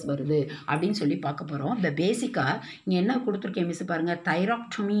டிசார்டர்ஸ் வருது அப்படின்னு சொல்லி பார்க்க போகிறோம். இந்த பேசிக்காக இங்கே என்ன கொடுத்துருக்கேன் மிஸ் பாருங்கள்,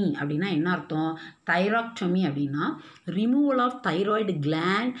 தைராக்டோமி அப்படின்னா என்ன அர்த்தம், தைராக்டோமி அப்படின்னா removal of thyroid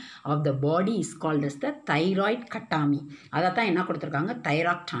gland of the body is called as the thyroid கட்டாமி. அதை தான் என்ன கொடுத்துருக்காங்க,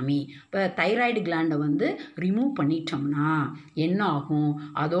 தைராக்டாமி. இப்போ தைராய்டு கிளாண்டை வந்து ரிமூவ் பண்ணிட்டோம்னா என்ன ஆகும்,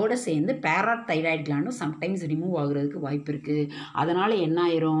 அதோடு சேர்ந்து பேராதைராய்டு கிளாண்டும் சம்டைம்ஸ் ரிமூவ் ஆகுறதுக்கு வாய்ப்பு இருக்குது. அதனால் என்ன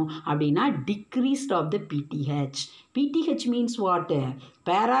ஆயிரும் அப்படின்னா decreased of the BTh. PTH means what?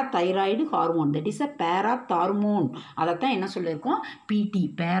 Parathyroid hormone. That is a paratharmone. அதைத்தான் என்ன சொல்லியிருக்கோம், PT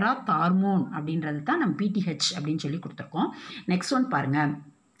paratharmone அப்படின்றது தான் நம்ம PTH அப்படின்னு சொல்லி கொடுத்துருக்கோம். நெக்ஸ்ட் ஒன் பாருங்கள்,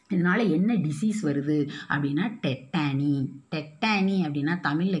 இதனால் என்ன டிசீஸ் வருது அப்படின்னா டெட்டானி. டெட்டானி அப்படின்னா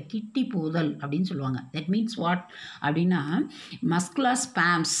தமிழில் கிட்டி போதல் அப்படின்னு சொல்லுவாங்க. தட் மீன்ஸ் வாட் அப்படின்னா மஸ்குலர்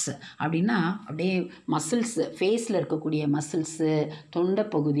ஸ்பாம்ஸ் அப்படின்னா அப்படியே மசில்ஸ், ஃபேஸில் இருக்கக்கூடிய மசில்ஸு, தொண்டை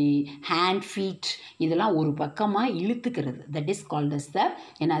பகுதி, ஹேண்ட், ஃபீட் இதெல்லாம் ஒரு பக்கமாக இழுத்துக்கிறது. தட் இஸ் கால்ட் அஸ் த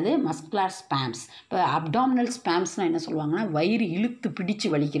என்னது, மஸ்குலர் ஸ்பாம்ஸ். இப்போ அப்டாமினல் ஸ்பாம்ஸ்னால் என்ன சொல்லுவாங்கன்னா வயிறு இழுத்து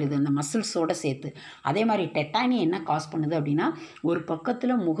பிடிச்சு வலிக்கிறது அந்த மசில்ஸோடு சேர்த்து. அதே மாதிரி டெட்டானி என்ன காஸ் பண்ணுது அப்படின்னா ஒரு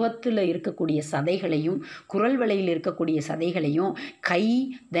பக்கத்தில் முகத்தில் இருக்கக்கூடிய சதைகளையும், குரல் வளையில் இருக்கக்கூடிய சதைகளையும், கை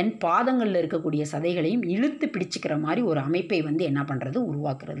தென் பாதங்களில் இருக்கக்கூடிய சதைகளையும் இழுத்து பிடிச்சிக்கிற மாதிரி ஒரு அமைப்பை வந்து என்ன பண்ணுறது,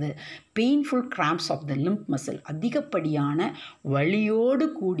 உருவாக்குறது. Painful cramps of the lymph muscle, அதிகப்படியான வலியோடு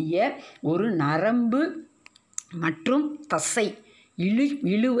கூடிய ஒரு நரம்பு மற்றும் தசை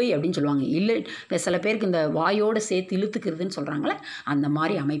இழுவை அப்படின்னு சொல்லுவாங்க. சில பேருக்கு இந்த வாயோடு சேர்த்து இழுத்துக்கிறதுன்னு சொல்கிறாங்களே, அந்த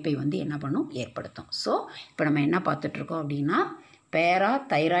மாதிரி அமைப்பை வந்து என்ன பண்ணும், ஏற்படுத்தும். ஸோ இப்போ நம்ம என்ன பார்த்துட்ருக்கோம் அப்படின்னா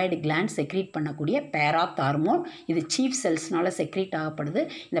பேராதைராய்டு கிளாண்ட் செக்ரீட் பண்ணக்கூடிய பேராதார்மோன். இது சீஃப் செல்ஸ்னால் செக்ரீட் ஆகப்படுது.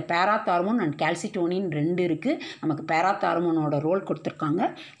 இந்த பேராதார்மோன் அண்ட் கால்சிட்டோனின் 2 இருக்குது. நமக்கு பேராதார்மோனோட ரோல் கொடுத்துருக்காங்க.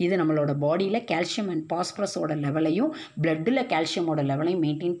 இது நம்மளோட பாடியில் கால்சியம் அண்ட் பாஸ்பரஸோட லெவலையும் பிளட்டில் கால்சியமோட லெவலையும்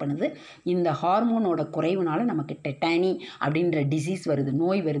மெயின்டைன் பண்ணுது. இந்த ஹார்மோனோட குறைவுனால நமக்கு டெட்டானி அப்படின்ற டிசீஸ் வருது,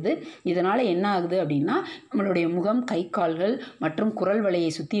 நோய் வருது. இதனால் என்ன ஆகுது அப்படின்னா நம்மளுடைய முகம், கை, கால்கள் மற்றும் குரல்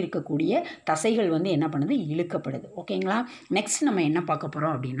வளையை சுற்றி இருக்கக்கூடிய தசைகள் வந்து என்ன பண்ணுது, இழுக்கப்படுது. ஓகேங்களா. நெக்ஸ்ட் நம்ம என்ன பார்க்க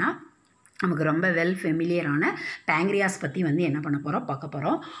போகிறோம் அப்படின்னா நமக்கு ரொம்ப வெல் ஃபெமிலியரான பேங்க்ரியாஸ் பற்றி வந்து என்ன பண்ண போகிறோம், பார்க்க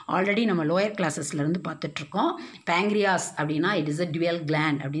போகிறோம். ஆல்ரெடி நம்ம லோயர் கிளாஸஸ்லேருந்து பார்த்துட்ருக்கோம். பேங்க்ரியாஸ் அப்படின்னா it is a twelve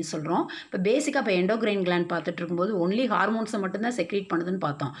gland அப்படின்னு சொல்கிறோம். இப்போ பேசிக்காக இப்போ எண்டோக்ரைன் கிளாண்ட் பார்த்துட்டு இருக்கும்போது ஒன்லி ஹார்மோன்ஸை மட்டும்தான் செக்ரீட் பண்ணுதுன்னு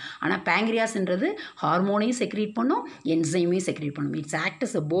பார்த்தோம். ஆனால் பேங்க்ரியாஸ்ன்றது ஹார்மோனையும் செக்ரீட் பண்ணும், என்சைமையும் செக்ரீட் பண்ணும். It's act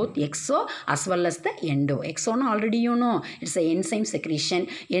is both Exo as well as the endo. எக்ஸோனா already you know it's a enzyme secretion,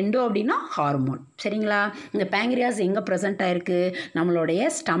 endo அப்படின்னா ஹார்மோன். சரிங்களா. இந்த பேங்க்ரியாஸ் எங்கே ப்ரெசென்ட் ஆகிருக்கு,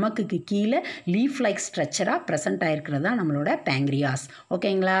 நம்மளுடைய ஸ்டமக்குக்கு கீழே லீஃப் லைக் ஸ்ட்ரக்சராக ப்ரெசென்ட் ஆகிருக்கிறது தான் நம்மளோட பேங்க்ரியாஸ்.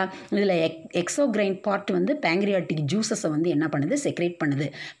 ஓகேங்களா. இதில் எக்ஸோகிரைன் பார்ட் வந்து பேங்க்ரியாட்டிக் ஜூஸஸை வந்து என்ன பண்ணுது, செக்ரேட் பண்ணுது.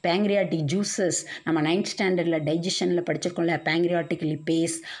 பேங்க்ரியாட்டிக் ஜூஸஸ் நம்ம 9th ஸ்டாண்டர்டில் டைஜஷனில் படிச்சிருக்கோம்ல, pancreatic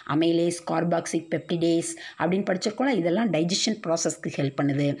lipase, amylase, carboxylic peptidase அப்படின்னு படிச்சிருக்கோம்ல, இதெல்லாம் டைஜஷன் ப்ராசஸ்க்கு ஹெல்ப்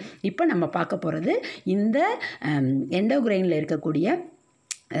பண்ணுது. இப்போ நம்ம பார்க்க போகிறது இந்த எண்டோகிரைனில் இருக்கக்கூடிய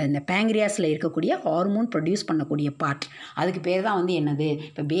இந்த பேங்க்ரியாஸில் இருக்கக்கூடிய ஹார்மோன் ப்ரொடியூஸ் பண்ணக்கூடிய பார்ட். அதுக்கு பேர் தான் வந்து என்னது,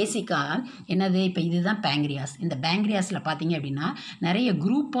 இப்போ பேசிக்காக என்னது, இப்போ இதுதான் பேங்க்ரியாஸ். இந்த பேங்க்ரியாஸில் பார்த்தீங்க அப்படின்னா நிறைய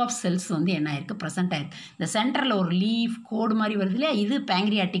குரூப் ஆஃப் செல்ஸ் வந்து என்ன ஆயிருக்கு, ப்ரெசென்ட் ஆயிருக்கு. இந்த சென்டரில் ஒரு லீஃப் கோடு மாதிரி வருது இல்லையா, இது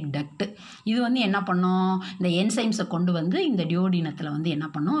பேங்க்ரியாட்டிக் டக்ட். இது வந்து என்ன பண்ணும், இந்த என்சைம்ஸை கொண்டு வந்து இந்த டியோடினத்தில் வந்து என்ன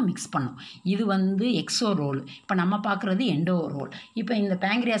பண்ணும், மிக்ஸ் பண்ணும். இது வந்து எக்ஸோ ரோல். இப்போ நம்ம பார்க்குறது எண்டோ ரோல். இப்போ இந்த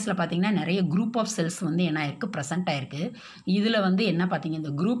பேங்க்ரியாஸில் பார்த்தீங்கன்னா நிறைய குரூப் ஆஃப் செல்ஸ் வந்து என்ன ஆயிருக்கு, ப்ரெசென்ட் ஆயிருக்கு. இதில் வந்து என்ன பார்த்தீங்க,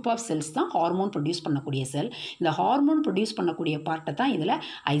 இந்த குரூப் ஆஃப் செல்ஸ் தான் ஹார்மோன் ப்ரொடியூஸ் பண்ணக்கூடிய செல். இந்த ஹார்மோன் ப்ரொடியூஸ் பண்ணக்கூடிய பார்ட்டை தான் இதில்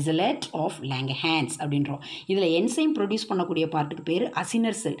ஐசோலேட் ஆஃப் லாங்கர்ஹான்ஸ் அப்படின்றோம். இதில் என்சைம் ப்ரொடியூஸ் பண்ணக்கூடிய பார்ட்டுக்கு பேர்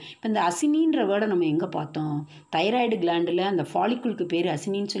அசினர் செல். இப்போ இந்த அசினின்ற வேர்டை நம்ம எங்கே பார்த்தோம்? தைராய்டு கிளாண்டில் அந்த ஃபாலிக்குலுக்கு பேர்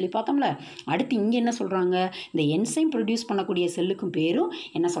அசினின்னு சொல்லி பார்த்தோம்ல. அடுத்து இங்கே என்ன சொல்கிறாங்க? இந்த என்சைம் ப்ரொடியூஸ் பண்ணக்கூடிய செல்லுக்கும் பேரும்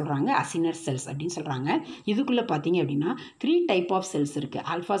என்ன சொல்கிறாங்க? அசினர் செல்ஸ் அப்படின்னு சொல்கிறாங்க. இதுக்குள்ளே பார்த்தீங்க அப்படின்னா 3 டைப் ஆஃப் செல்ஸ் இருக்குது.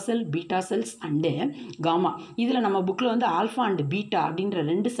 Alpha sell, beta cells and gamma. இதில் நம்ம புக்கில் வந்து ஆல்ஃபா அண்டு பீட்டா அப்படின்ற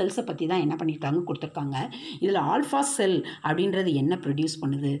 2 செல்ஸை பற்றி தான் என்ன பண்ணியிருக்காங்க கொடுத்துருக்காங்க. இதில் ஆல்ஃபா செல் அப்படின்றது என்ன ப்ரொடியூஸ்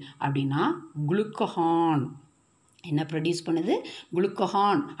பண்ணுது அப்படின்னா குளுக்கோகான். என்ன ப்ரொடியூஸ் பண்ணுது?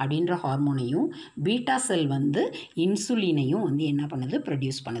 குளுக்கோகான் அப்படின்ற ஹார்மோனையும். பீட்டா செல் வந்து இன்சுலினையும் வந்து என்ன பண்ணுது?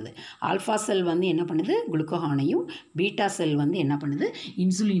 ப்ரொடியூஸ் பண்ணுது. ஆல்ஃபா செல் வந்து என்ன பண்ணுது? குளுக்கோகானையும். பீட்டா செல் வந்து என்ன பண்ணுது?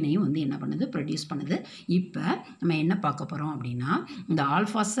 இன்சுலினையும் வந்து என்ன பண்ணுது? ப்ரொடியூஸ் பண்ணுது. இப்போ நம்ம என்ன பார்க்க போகிறோம் அப்படின்னா இந்த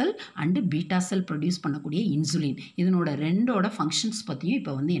alpha sell and beta sell produce பண்ணக்கூடிய இன்சுலின் இதனோட 2ஓட ஃபங்க்ஷன்ஸ் பற்றியும்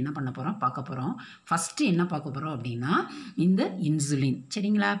இப்போ வந்து என்ன பண்ண போகிறோம்? பார்க்க போகிறோம். ஃபஸ்ட்டு என்ன பார்க்க போகிறோம் அப்படின்னா இந்த இன்சுலின்.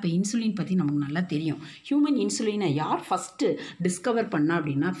 சரிங்களா? இப்போ இன்சுலின் பற்றி நமக்கு நல்லா தெரியும். ஹியூமன் இன்சுலினை யார் ஃபஸ்ட்டு டிஸ்கவர் பண்ணா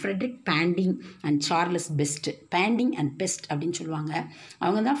அப்படின்னா Frederick banding and Charles best. Banding and best அப்படின்னு சொல்லுவாங்க.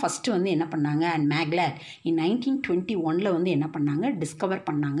 அவங்க தான் ஃபஸ்ட்டு வந்து என்ன பண்ணாங்க அண்ட் மேக்லேட் இன் 1921 வந்து என்ன பண்ணாங்க? டிஸ்கவர்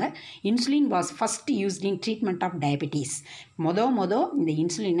பண்ணாங்க. Insulin was first used in treatment of diabetes. இந்த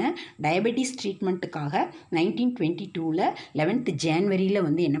இன்சுலினை டயபெட்டிஸ் ட்ரீட்மெண்ட்டுக்காக 1922 11th ஜான்வரியில்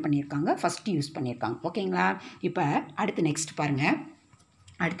வந்து என்ன பண்ணியிருக்காங்க? ஃபஸ்ட்டு யூஸ் பண்ணியிருக்காங்க. ஓகேங்களா? இப்போ அடுத்து நெக்ஸ்ட் பாருங்கள்.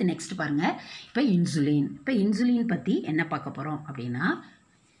 இப்போ இன்சுலின் பற்றி என்ன பார்க்க போகிறோம் அப்படின்னா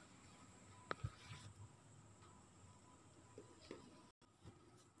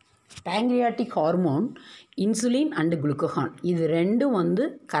pancreatic hormone insulin and glucagon இது ரெண்டும் வந்து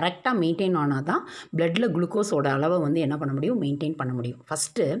கரெக்டாக மெயின்டைன் ஆனால் தான் பிளட்டில் குளுக்கோஸோட அளவை வந்து என்ன பண்ண முடியும்? மெயின்டைன் பண்ண முடியும்.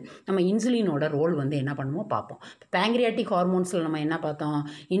 ஃபஸ்ட்டு நம்ம இன்சுலினோட ரோல் வந்து என்ன பண்ணுவோம் பார்ப்போம். பேங்க்ரியாட்டிக் ஹார்மோன்ஸில் நம்ம என்ன பார்த்தோம்?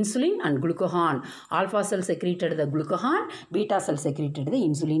 Insulin and glucagon. Alpha sell secreted the glucagon, beta sell secreted the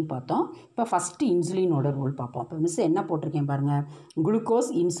insulin பார்த்தோம். இப்போ ஃபஸ்ட்டு இன்சுலினோட ரோல் பார்ப்போம். இப்போ மிஸ் என்ன போட்டிருக்கேன் பாருங்கள்.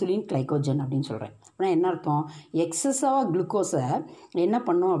 குளுக்கோஸ், இன்சுலின், கிளைக்கோஜன் அப்படின்னு சொல்கிறேன். அப்படின்னா என்ன அர்த்தம்? எக்ஸஸாக குளுக்கோஸை என்ன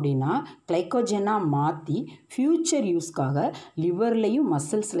பண்ணோம் அப்படின்னா கிளைக்கோஜனாக மாற்றி ஃப்யூச்சர் யூஸ்க்காக லிவர்லையும்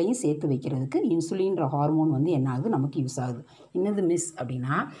மசில்ஸ்லையும் சேர்த்து வைக்கிறதுக்கு இன்சுலின்ற ஹார்மோன் வந்து என்ன ஆகுது? நமக்கு யூஸ் ஆகுது. என்னது மிஸ்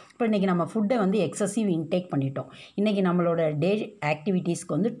அப்படின்னா இப்போ இன்றைக்கி நம்ம ஃபுட்டை வந்து எக்ஸசிவ் இன்டேக் பண்ணிட்டோம். இன்றைக்கி நம்மளோட டே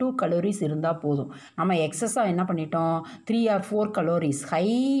ஆக்டிவிட்டீஸ்க்கு வந்து 2 கலோரிஸ் இருந்தால் போதும். நம்ம எக்ஸஸாக என்ன பண்ணிட்டோம்? 3 or 4 calories high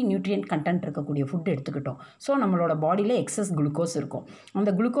nutrient content இருக்கக்கூடிய ஃபுட் எடுத்துக்கிட்டோம். ஸோ நம்மளோட பாடியில் எக்ஸஸ் குளுக்கோஸ் இருக்கும்.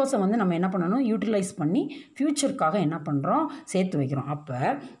 அந்த குளுக்கோஸை வந்து நம்ம என்ன பண்ணணும்? யூட்டிலைஸ் பண்ணி ஃப்யூச்சருக்காக என்ன பண்ணுறோம்? சேர்த்து வைக்கிறோம். அப்போ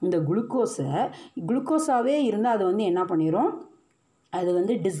இந்த குளுக்கோஸாகவே இருந்தால் அது வந்து என்ன பண்ணிடும்? அது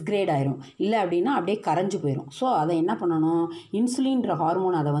வந்து டிஸ்கிரேட் ஆயிரும். இல்லை அப்படின்னா அப்படியே கரைஞ்சு போயிடும். ஸோ அதை என்ன பண்ணணும்? இன்சுலின்ற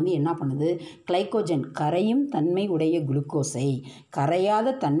ஹார்மோன் அதை வந்து என்ன பண்ணுது? கிளைக்கோஜன், கரையும் தன்மை உடைய குளுக்கோஸை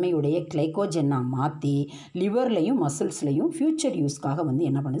கரையாத தன்மையுடைய கிளைக்கோஜனாக மாற்றி லிவர்லையும் மசில்ஸ்லையும் ஃப்யூச்சர் யூஸ்க்காக வந்து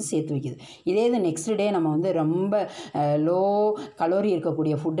என்ன பண்ணுது? சேர்த்து வைக்குது. இதே இது நெக்ஸ்ட் டே நம்ம வந்து ரொம்ப லோ கலோரி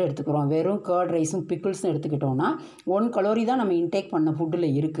இருக்கக்கூடிய ஃபுட்டு எடுத்துக்கிறோம். வெறும் கர்ட் ரைஸும் பிக்கிள்ஸும் எடுத்துக்கிட்டோம்னா 1 கலோரி தான் நம்ம இன்டேக் பண்ண ஃபுட்டில்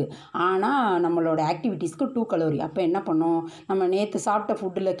இருக்குது. ஆனால் நம்மளோட ஆக்டிவிட்டீஸ்க்கு 2 கலோரி. அப்போ என்ன பண்ணோம்? நம்ம நேற்று சாப்பிட்ட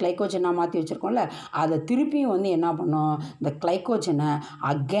ஃபுட்டில் கிளைக்கோஜனாக மாற்றி வச்சுருக்கோம்ல, அதை திருப்பியும் வந்து என்ன பண்ணோம்? இந்த கிளைக்கோஜனை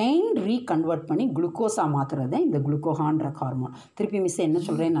அகைன் ரீகன்வெர்ட் பண்ணி குளுக்கோஸாக மாற்றுறது இந்த குளுக்கோகான்ற ஹார்மோன். திருப்பி மிஸ் என்ன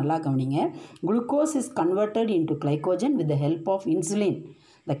சொல்கிறேன் நல்லா கவனிங்க. Glucose is converted into glycogen with the help of insulin.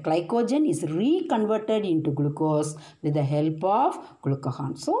 The glycogen is reconverted into glucose with the help of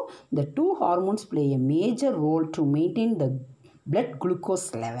glucagon. So, the 2 hormones play a major role to maintain the blood glucose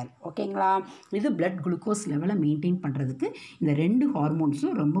level. ஓகேங்களா? இது blood glucose லெவலை maintain பண்ணுறதுக்கு இந்த 2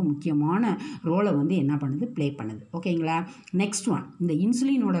 ஹார்மோன்ஸும் ரொம்ப முக்கியமான ரோலை வந்து என்ன பண்ணுது? ப்ளே பண்ணுது. ஓகேங்களா? நெக்ஸ்ட் ஒன், இந்த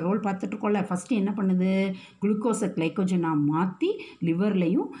இன்சுலினோட ரோல் பார்த்துட்ருக்கோம்ல. ஃபஸ்ட்டு என்ன பண்ணுது? குளுக்கோஸை கிளைக்கோஜனாக மாற்றி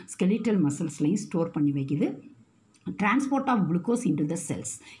லிவர்லையும் ஸ்கெலிட்டல் மசில்ஸ்லையும் ஸ்டோர் பண்ணி வைக்குது. Transport of glucose into the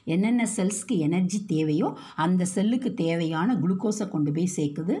cells. என்னென்ன செல்ஸ்க்கு எனர்ஜி தேவையோ அந்த செல்லுக்கு தேவையான குளுக்கோஸை கொண்டு போய்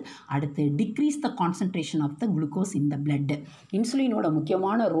சேர்க்குது. அடுத்து degrees the concentration of the glucose in the blood. இன்சுலினோட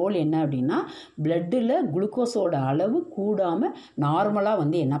முக்கியமான ரோல் என்ன அப்படின்னா பிளட்டில் குளுக்கோஸோட அளவு கூடாமல் நார்மலாக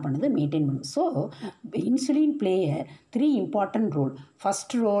வந்து என்ன பண்ணுது? மெயின்டைன் பண்ணுது. So insulin play 3 important role.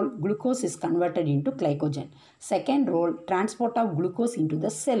 First role, glucose is converted into glycogen. Second role, transport of glucose into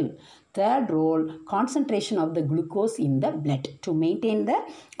the cell. Third role, concentration of the glucose in the blood. To maintain the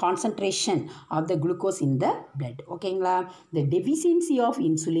concentration of the glucose in the blood. ஓகேங்களா? The deficiency of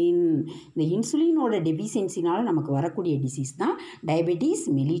insulin. இந்த இன்சுலினோட டெஃபிஷியன்சினால் நமக்கு வரக்கூடிய disease தான் diabetes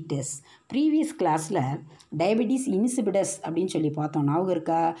mellitus. Previous கிளாஸில் diabetes insipidus அப்படின்னு சொல்லி பார்த்தோம். ஞாபகம்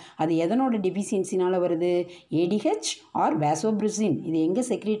இருக்கா? அது எதனோட டெஃபிஷியன்சினால் வருது? ADH R வேசோப்ரிசின். இது எங்கே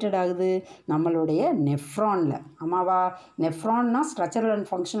செக்ரேட்டட் ஆகுது? நம்மளுடைய நெஃப்ரானில். ஆமாவா? நெஃப்ரான்னா structural and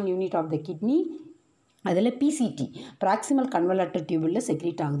functional unit of the kidney. அதில் பிசிடி ப்ராக்சிமல் கன்வலட்டர் டியூபிளில்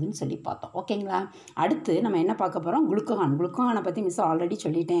செக்ரேட் ஆகுதுன்னு சொல்லி பார்த்தோம். ஓகேங்களா? அடுத்து நம்ம என்ன பார்க்க போகிறோம்? குளுக்கோகானை பற்றி மிஸ் ஆல்ரெடி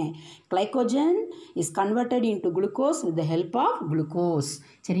சொல்லிட்டேன். Glycogen is converted into glucose with the help of glucose.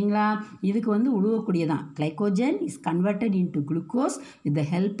 சரிங்களா? இதுக்கு வந்து உழுவக்கூடியதான். Glycogen is converted into glucose with the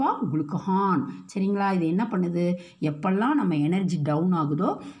help of glucagon. சரிங்களா? இது என்ன பண்ணுது? எப்பெல்லாம் நம்ம எனர்ஜி டவுன் ஆகுதோ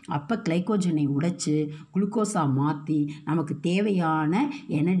அப்போ கிளைக்கோஜனை உடைச்சு குளுக்கோஸாக மாற்றி நமக்கு தேவையான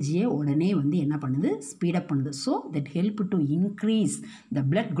எனர்ஜியை உடனே வந்து என்ன பண்ணுது? ஸ்பீட் அப் பண்ணுது. So that help to increase the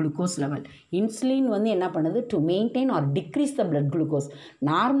blood glucose level. Insulin வந்து என்ன பண்ணுது? To maintain R degrees the blood glucose.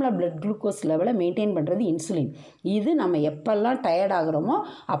 நார்மலாக பிளட் குளுக்கோஸ் லெவலை மெயின்டைன் பண்ணுறது இன்சுலின். இது நம்ம எப்பெல்லாம் டயர்ட் ஆகிறோமோ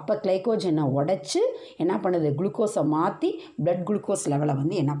அப்போ கிளைக்கோஜனை உடைச்சி என்ன பண்ணுது? குளுக்கோஸை மாற்றி பிளட் குளுக்கோஸ் லெவலை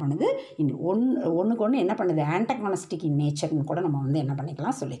வந்து என்ன பண்ணுது? ஒன்றுக்கு ஒன்று என்ன பண்ணுது? ஆன்டகோனிஸ்டிக் இன் நேச்சர்னு கூட நம்ம வந்து என்ன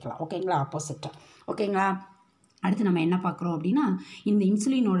பண்ணிக்கலாம் சொல்லிக்கலாம். ஓகேங்களா? ஆப்போசிட்டாக. ஓகேங்களா? அடுத்து நம்ம என்ன பார்க்குறோம் அப்படின்னா, இந்த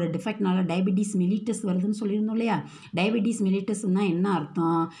இன்சுலினோட டிஃபெக்ட்னால டயபெட்டிஸ் மெலிட்டஸ் வருதுன்னு சொல்லியிருந்தோம் இல்லையா? டயபெட்டிஸ் மெலிட்டஸ்னால் என்ன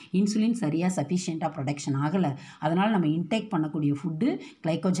அர்த்தம்? இன்சுலின் சரியாக சஃபிஷியண்ட்டாக ப்ரொடக்ஷன் ஆகலை. அதனால் நம்ம இன்டேக் பண்ணக்கூடிய ஃபுட்டு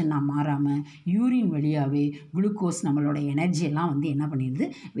கிளைக்கோஜனாக மாறாமல் யூரின் வழியாகவே குளுக்கோஸ் நம்மளோட எனர்ஜியெல்லாம் வந்து என்ன பண்ணிடுது?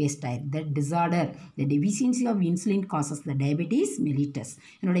 வேஸ்ட் ஆயிடுது. த disorder the deficiency of insulin causes the diabetes mellitus.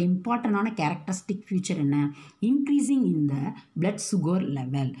 என்னோட இம்பார்ட்டண்டான கேரக்டரிஸ்டிக் ஃபியூச்சர் என்ன? Increasing in the blood sugar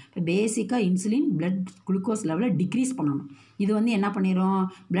level. இப்போ பேசிக்காக இன்சுலின் பிளட் குளுக்கோஸ் லெவலை டிக்ரீஸ் பண்ணணும். இது வந்து என்ன பண்ணிடும்?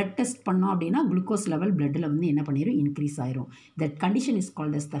 பிளட் டெஸ்ட் பண்ணோம் அப்படின்னா குளுக்கோஸ் லெவல் பிளட்டில் வந்து என்ன பண்ணிடும்? இன்க்ரீஸ் ஆயிரும். That condition is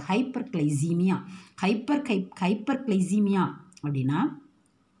called as த ஹைப்பர்கிளைசீமியா. ஹைப்பர்கிளைசீமியா அப்படின்னா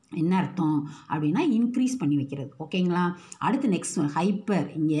என்ன அர்த்தம் அப்படின்னா இன்க்ரீஸ் பண்ணி வைக்கிறது. ஓகேங்களா? அடுத்து நெக்ஸ்ட் ஒன் ஹைப்பர்.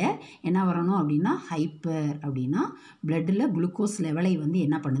 இங்கே என்ன வரணும் அப்படின்னா ஹைப்பர் அப்படின்னா பிளட்டில் குளுக்கோஸ் லெவலை வந்து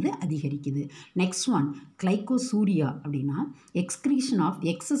என்ன பண்ணுது? அதிகரிக்குது. நெக்ஸ்ட் ஒன் கிளைகோசூரியா அப்படின்னா excretion of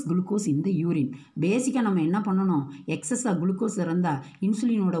excess glucose in the urine. பேசிக்காக நம்ம என்ன பண்ணணும்? எக்ஸஸாக குளுக்கோஸ் இருந்தால்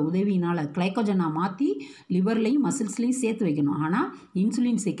இன்சுலினோட உதவியினால் கிளைக்கோஜனாக மாற்றி லிவர்லையும் மசில்ஸ்லையும் சேர்த்து வைக்கணும். ஆனால்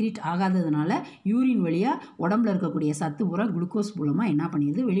இன்சுலின் செக்ரீட் ஆகாததுனால யூரின் வழியாக உடம்புல இருக்கக்கூடிய சத்து பூரா குளுக்கோஸ் மூலமாக என்ன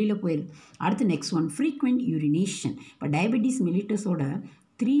பண்ணிடுது? வெளியில் போயிடுது. அடுத்து நெக்ஸ்ட் ஒன் ஃப்ரீக்வெண்ட் யூரினேஷன். இப்போ diabetes மெலிட்டஸோட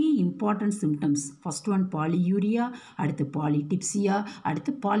 3 important symptoms. First one polyuria, அடுத்து polytipsia,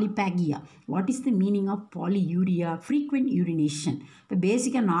 அடுத்து polyphagia. What is the meaning of polyuria? Frequent urination. இப்போ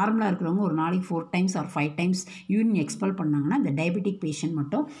பேசிக்காக நார்மலாக இருக்கிறவங்க ஒரு நாளைக்கு 4 times or 5 times urine expel பண்ணாங்கன்னா இந்த டயபெட்டிக் பேஷண்ட்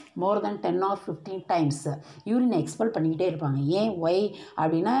மட்டும் more than 10 or 15 times urine expel பண்ணிக்கிட்டே இருப்பாங்க. ஏன்? ஒய்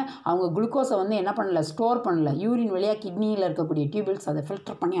அப்படின்னா அவங்க குளுக்கோஸை வந்து என்ன பண்ணல? ஸ்டோர் பண்ணல. யூரின் வழியாக கிட்னியில் இருக்கக்கூடிய டியூபிள்ஸ் அதை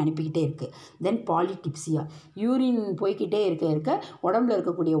ஃபில்டர் பண்ணி அனுப்பிக்கிட்டே இருக்குது. தென் பாலிடிப்சியா. யூரின் போய்கிட்டே இருக்க உடம்புல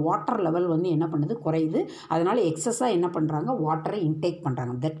இருக்கக்கூடிய வாட்டர் லெவல் வந்து என்ன பண்ணுது? குறையுது. அதனால் எக்ஸஸாக என்ன பண்ணுறாங்க? வாட்டரை இன்டேக்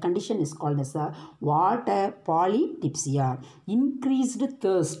பண்ணுறாங்க. That condition is called as water polydipsia. Increased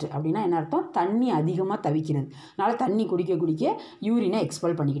thirst அப்படின்னா என்ன அர்த்தம்? தண்ணி அதிகமாக தவிக்கிறது. அதனால் தண்ணி குடிக்க யூரினை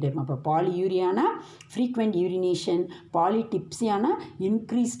எக்ஸ்பெல் பண்ணிக்கிட்டே இருக்கும். அப்போ பாலியூரியானா ஃப்ரீக்வெண்ட் யூரினேஷன், பாலிடிப்சியானா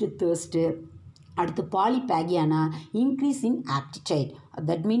இன்க்ரீஸ்டு தர்ஸ்ட்டு, அடுத்து பாலிபேகியானா increase in ஆப்டிடைட்.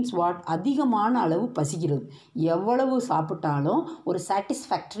 That means what? அதிகமான அளவு பசிக்கிறது. எவ்வளவு சாப்பிட்டாலும் ஒரு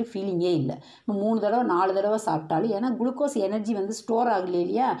சாட்டிஸ்ஃபேக்டரி ஃபீலிங்கே இல்லை. இப்போ 3 தடவை 4 தடவை சாப்பிட்டாலும், ஏன்னா குளுக்கோஸ் எனர்ஜி வந்து ஸ்டோர் ஆகலை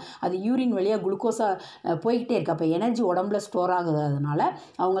இல்லையா? அது யூரின் வழியாக குளுக்கோஸாக போய்கிட்டே இருக்கு. அப்போ எனர்ஜி உடம்புல ஸ்டோர் ஆகுறதுனால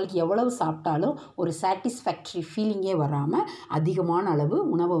அவங்களுக்கு எவ்வளவு சாப்பிட்டாலும் ஒரு சாட்டிஸ்ஃபேக்டரி ஃபீலிங்கே வராமல் அதிகமான அளவு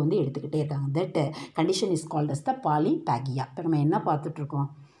உணவை வந்து எடுத்துக்கிட்டே இருக்காங்க. That condition is called as த பாலிபேகியா. இப்போ நம்ம என்ன பார்த்துட்ருக்கோம்?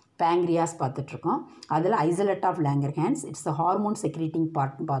 பேங்க்ரியாஸ் பார்த்துட்ருக்கோம். அதில் isolate of Langerhans it's the hormone secreting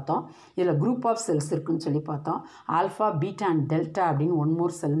பார்ட்னு பார்த்தோம். இதில் குரூப் ஆஃப் செல்ஸ் இருக்குதுன்னு சொல்லி பார்த்தோம். ஆல்ஃபா, பீட்டா அண்ட் டெல்டா அப்படின்னு 1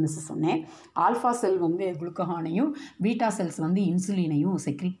 more செல் மிஸ் சொன்னேன். ஆல்ஃபா செல் வந்து குளுக்கோகானையும், பீட்டா செல்ஸ் வந்து இன்சுலினையும்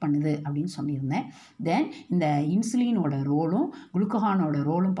செக்ரேட் பண்ணுது அப்படின்னு சொல்லியிருந்தேன். தென் இந்த இன்சுலினோட ரோலும் குளுக்கோகானோட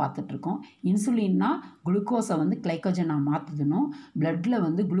ரோலும் பார்த்துட்ருக்கோம். இன்சுலின்னா குளுக்கோஸை வந்து கிளைக்கோஜனாக மாற்றுதுன்னும், பிளட்டில்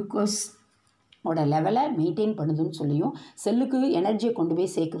வந்து குளுக்கோஸ் லெவலை மெயின்டைன் பண்ணுதுன்னு சொல்லியும், செல்லுக்கு எனர்ஜியை கொண்டு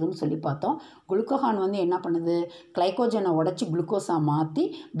போய் சேர்க்குதுன்னு சொல்லி பார்த்தோம். குளுக்கோகான் வந்து என்ன பண்ணுது, கிளைக்கோஜனை உடச்சி குளுக்கோஸாக மாற்றி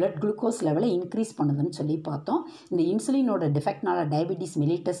பிளட் குளுக்கோஸ் லெவலை இன்க்ரீஸ் பண்ணுதுன்னு சொல்லி பார்த்தோம். இந்த இன்சுலினோட டிஃபெக்ட்னால டயபெட்டிஸ்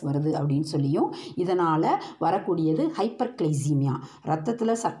மெலிட்டஸ் வருது அப்படின்னு சொல்லியும், இதனால் வரக்கூடியது ஹைப்பர் கிளைசீமியா,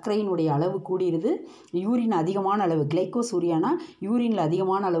 ரத்தத்தில் சர்க்கரையினுடைய அளவு கூடிடுது, யூரின் அதிகமான அளவு கிளைக்கோஸ் யூரியானா யூரினில்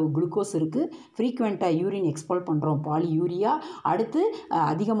அதிகமான அளவு குளுக்கோஸ் இருக்குது, ஃப்ரீக்வெண்ட்டாக யூரின் எக்ஸ்பெல் பண்ணுறோம் பாலியூரியா, அடுத்து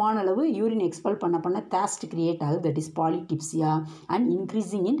அதிகமான அளவு யூரின் எக்ஸ்பெல் பண்ண தாஸ்ட் கிரியேட் ஆகுது, that is polydipsia and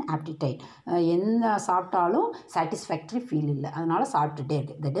increasing இன் ஆப்டிடைட். என்ன சாப்பிட்டாலும் சாட்டிஸ்ஃபேக்டரி ஃபீல் இல்லை, அதனால் சாப்பிட்டுட்டே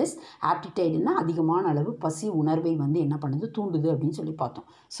இருக்குது. தட் இஸ் ஆப்டிடைடுன்னா அதிகமான அளவு பசி உணர்வை வந்து என்ன பண்ணுது, தூண்டுது அப்படின்னு சொல்லி பார்த்தோம்.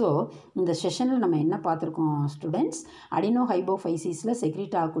 ஸோ இந்த செஷனில் நம்ம என்ன பார்த்துருக்கோம் ஸ்டூடெண்ட்ஸ், அடினோ ஹைபோஃபைசிஸில்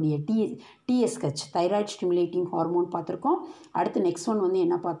செக்ரீட் ஆகக்கூடிய டிஎஸ்ஹெச் தைராய்டு ஸ்டிமுலேட்டிங் ஹார்மோன் பார்த்துருக்கோம். அடுத்து நெக்ஸ்ட் ஒன் வந்து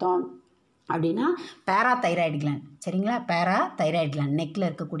என்ன பார்த்தோம் அப்படின்னா பேராதைராய்டு கிளாண்ட். சரிங்களா, பேராதைராய்டு கிளாண்ட் நெக்கில்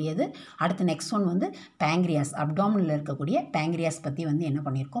இருக்கக்கூடியது. அடுத்து நெக்ஸ்ட் ஒன் வந்து பேங்க்ரியாஸ், அப்டாமினில் இருக்கக்கூடிய பேங்க்ரியாஸ் பற்றி வந்து என்ன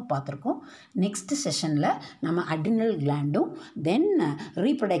பண்ணியிருக்கோம் பார்த்துருக்கோம். நெக்ஸ்ட் செஷனில் நம்ம அட்ரினல் கிளாண்டும் தென்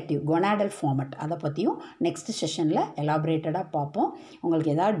ரீப்ரொடக்டிவ் கொனாடல் ஃபார்மட் அதை பற்றியும் நெக்ஸ்ட் செஷனில் எலாபரேட்டடாக பார்ப்போம்.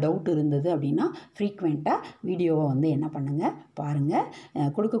 உங்களுக்கு ஏதாவது டவுட் இருந்தது அப்படின்னா ஃப்ரீக்வெண்ட்டாக வீடியோவை வந்து என்ன பண்ணுங்கள் பாருங்கள்,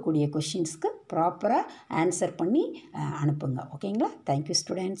 கொடுக்கக்கூடிய கொஷின்ஸ்க்கு ப்ராப்பராக ஆன்சர் பண்ணி அனுப்புங்க. ஓகேங்களா, தேங்க்யூ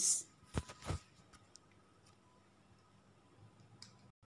ஸ்டூடெண்ட்ஸ்.